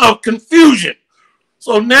area of confusion.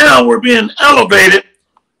 So now we're being elevated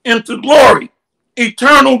into glory,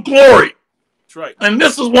 eternal glory. That's right. And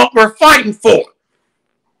this is what we're fighting for,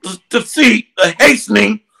 to see the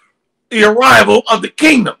hastening, the arrival of the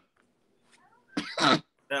kingdom.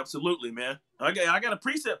 Absolutely, man. I got a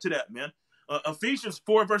precept to that, man. Ephesians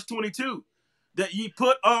 4, verse 22, that ye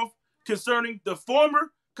put off concerning the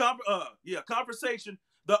former conversation,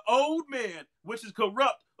 the old man, which is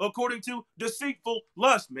corrupt according to deceitful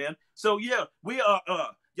lust, man. So yeah, we are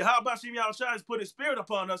Yahweh Shem Yahushua has put his spirit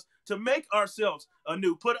upon us to make ourselves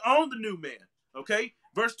anew, put on the new man. Okay,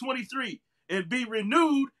 verse 23, and be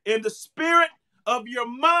renewed in the spirit of your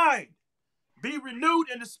mind. Be renewed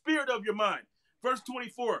in the spirit of your mind. Verse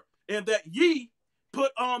 24, and that ye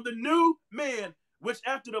put on the new man, which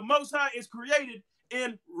after the Most High is created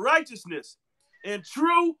in righteousness and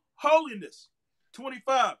true holiness.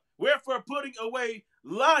 25, wherefore putting away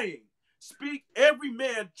lying, speak every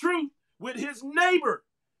man truth with his neighbor,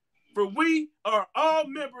 for we are all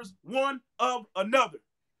members one of another.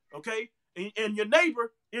 Okay, and your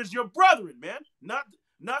neighbor is your brethren, man, not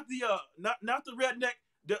the redneck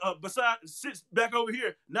beside sits back over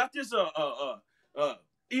here, not this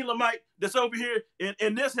Elamite that's over here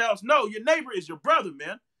in this house. No, your neighbor is your brother,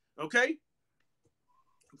 man. Okay.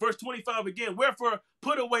 Verse 25 again, wherefore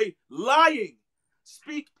put away lying,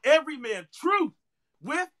 speak every man truth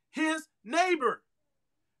with his neighbor,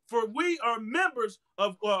 for we are members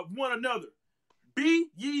of one another. Be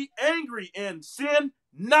ye angry and sin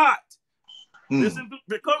not. Listen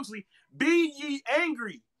closely. Be ye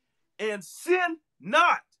angry and sin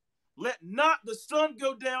not. Let not the sun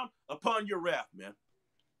go down upon your wrath, man.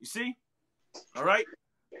 You see? All right.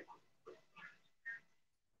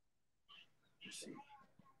 Let's see.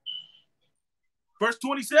 Verse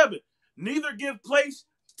 27. Neither give place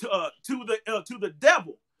to the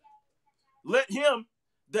devil. Let him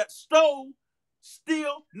that stole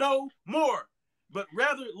steal no more, but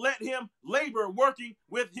rather let him labor, working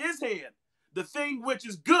with his hand the thing which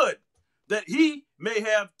is good, that he may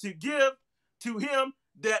have to give to him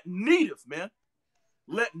that needeth, man.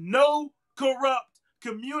 Let no corrupt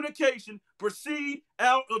communication proceed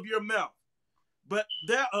out of your mouth, but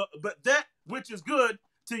that which is good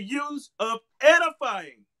to use of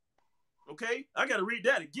edifying. Okay, I got to read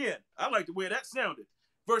that again. I like the way that sounded.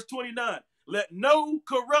 Verse 29, let no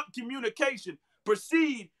corrupt communication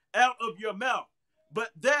proceed out of your mouth,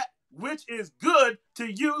 but that which is good to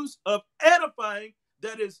use of edifying,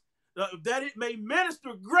 that it may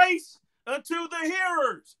minister grace unto the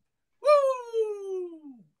hearers.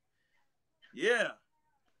 Woo! Yeah.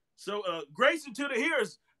 So grace unto the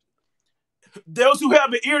hearers. Those who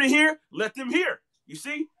have an ear to hear, let them hear. You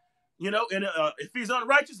see? You know, and if he's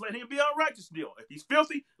unrighteous, let him be unrighteous still. If he's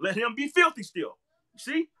filthy, let him be filthy still. You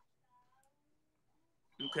see?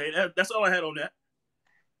 Okay, that's all I had on that.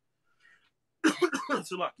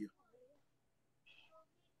 Salakia.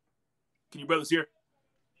 Can you brothers hear?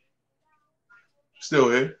 Still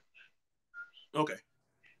here. Okay.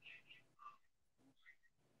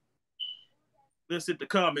 Let's hit the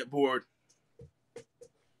comment board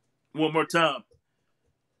one more time.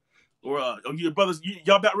 Or you brothers,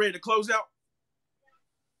 y'all about ready to close out?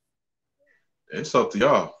 It's up to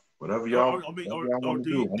y'all. Whatever y'all.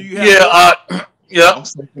 Do you have? Yep. I'm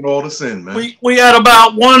soaking all this in, man. We at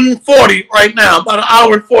about 1:40 right now, about an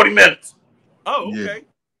hour and 40 minutes. Oh, okay. Yeah.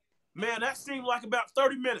 Man, that seemed like about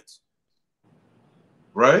 30 minutes.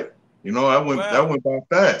 Right? You know, that went by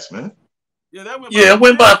fast, man. Yeah, that went Yeah, it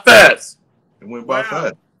went by fast. It went by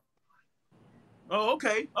fast. Oh,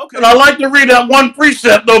 okay. Okay. And I'd like to read that one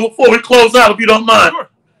precept, though, before we close out, if you don't mind. Sure.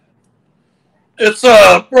 It's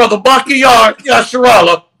Brother Bakiyar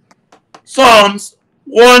Yasharala, Psalms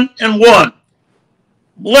 1:1.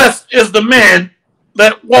 Blessed is the man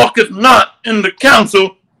that walketh not in the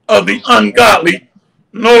counsel of the ungodly,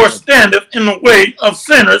 nor standeth in the way of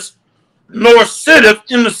sinners, nor sitteth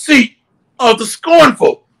in the seat of the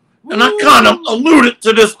scornful. And I kind of alluded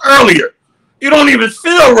to this earlier. You don't even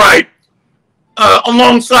feel right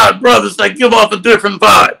alongside brothers that give off a different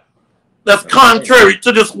vibe. That's contrary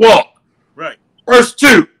to this walk. Right. Verse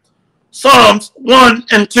 2, Psalms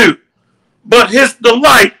 1:2. But his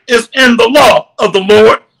delight is in the law of the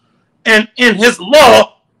Lord, and in his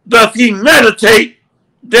law doth he meditate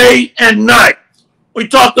day and night. We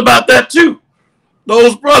talked about that too.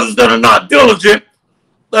 Those brothers that are not diligent,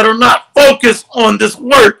 that are not focused on this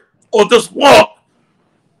work or this walk,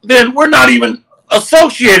 then we're not even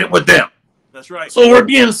associated with them. That's right. So we're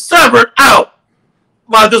being severed out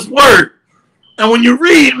by this word. And when you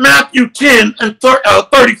read Matthew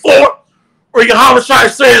 10:34, where Yahushua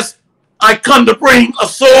says, I come to bring a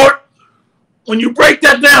sword, when you break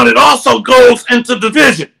that down, it also goes into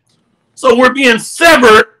division. So we're being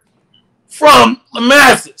severed from the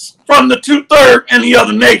masses, from the 2/3 and the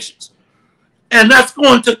other nations. And that's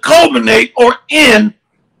going to culminate or end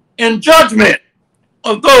in judgment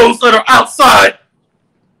of those that are outside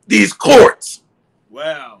these courts.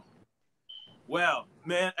 Wow. Wow.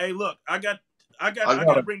 Man, hey, look, I gotta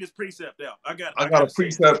bring this precept out. I got a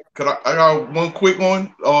precept. I got one quick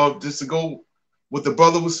one, just to go what the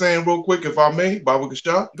brother was saying real quick, if I may, Baba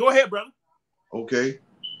Gashah. Go ahead, brother. Okay.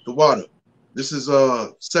 The water. This is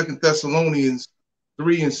 2 Thessalonians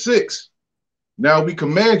 3:6. Now we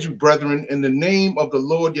command you, brethren, in the name of the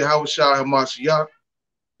Lord Yahushua HaMashiach,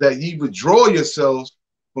 that ye withdraw yourselves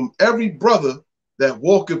from every brother that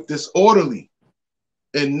walketh disorderly,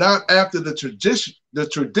 and not after the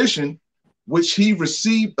tradition which he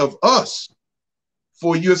received of us.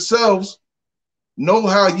 For yourselves know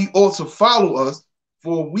how ye ought to follow us,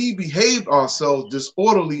 for we behaved ourselves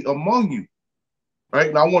disorderly among you.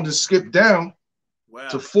 Right now, I want to skip down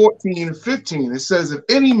to 14 and 15. It says, if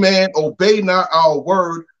any man obey not our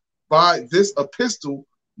word by this epistle,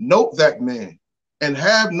 note that man, and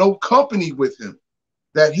have no company with him,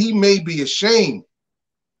 that he may be ashamed.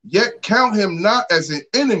 Yet count him not as an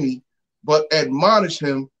enemy, but admonish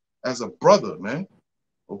him as a brother, man.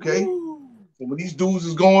 Okay? So when these dudes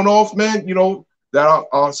is going off, man, you know, that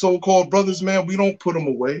our so-called brothers, man, we don't put them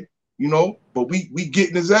away, you know, but we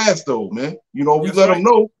getting his ass though, man. You know, we let him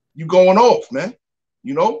know you going off, man.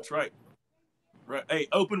 You know? That's right. Right. Hey,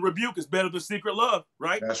 open rebuke is better than secret love,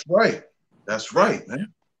 right? That's right. That's right,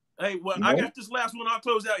 man. Hey, well, I got this last one I'll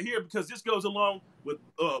close out here because this goes along with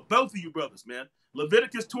both of you brothers, man.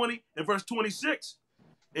 Leviticus 20 and verse 26.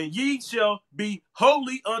 And ye shall be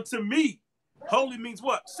holy unto me. Holy means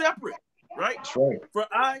what? Separate, right? That's right. For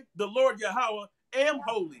I, the Lord Yahweh, am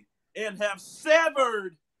holy and have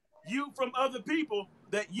severed you from other people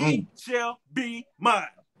that ye shall be mine.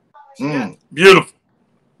 Beautiful.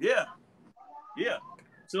 Yeah. Yeah.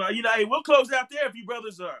 So, you know, hey, we'll close out there if you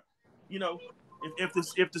brothers are, you know, if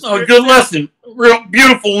the good lesson. Real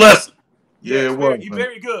beautiful lesson. Yeah, it was.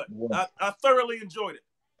 Very good. I thoroughly enjoyed it.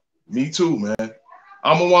 Me too, man.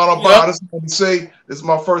 I'm a want to say this is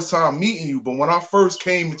my first time meeting you, but when I first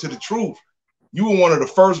came into the truth, you were one of the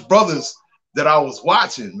first brothers that I was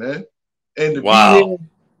watching, man. And to be here,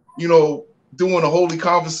 you know, doing a holy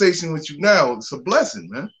conversation with you now, it's a blessing,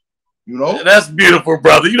 man. You know? That's beautiful,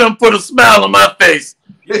 brother. You done put a smile on my face.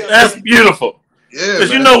 That's beautiful. Yeah.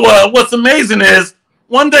 Because you know what's amazing is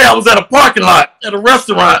one day I was at a parking lot at a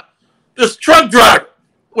restaurant. This truck driver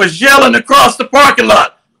was yelling across the parking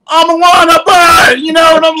lot, I'm a wanna buy, you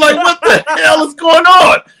know, and I'm like, what the hell is going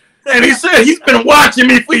on? And he said he's been watching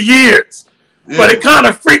me for years. Yeah. But it kind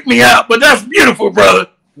of freaked me out. But that's beautiful, brother.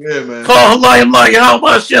 Yeah, man. Call Halayim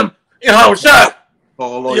Yahweh Yahushua.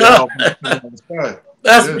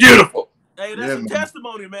 That's beautiful. Hey, that's a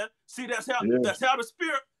testimony, man. See, that's how the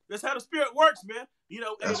spirit works, man. You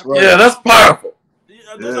know, that's right. Yeah, that's powerful.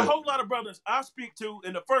 There's a whole lot of brothers I speak to,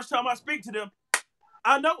 and the first time I speak to them,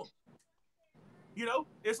 I know them. You know,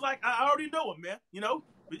 it's like I already know them, man. You know,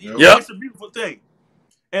 it's a beautiful thing.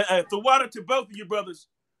 And the water to both of you brothers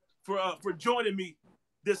for joining me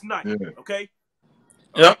this night. Okay.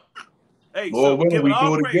 Yep. Hey, Lord, so we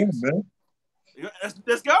do it praise. again, man.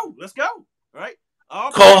 Let's go. Let's go. All right.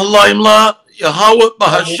 Call Laimla, Yahweh,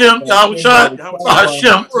 Bahashem, Yahweh Shai,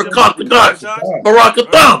 Bahashem, Rakatagat,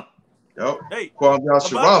 Barakatam. Yep. Hey, Kwam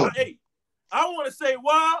Yasharala. hey, I want to say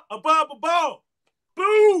wah, above a ball.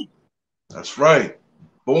 Boom. That's right.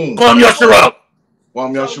 Boom. Kwam Yasharala.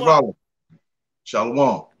 Kwam Yasharala.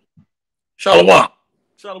 Shalom. Shalom.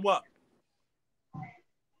 Shalom.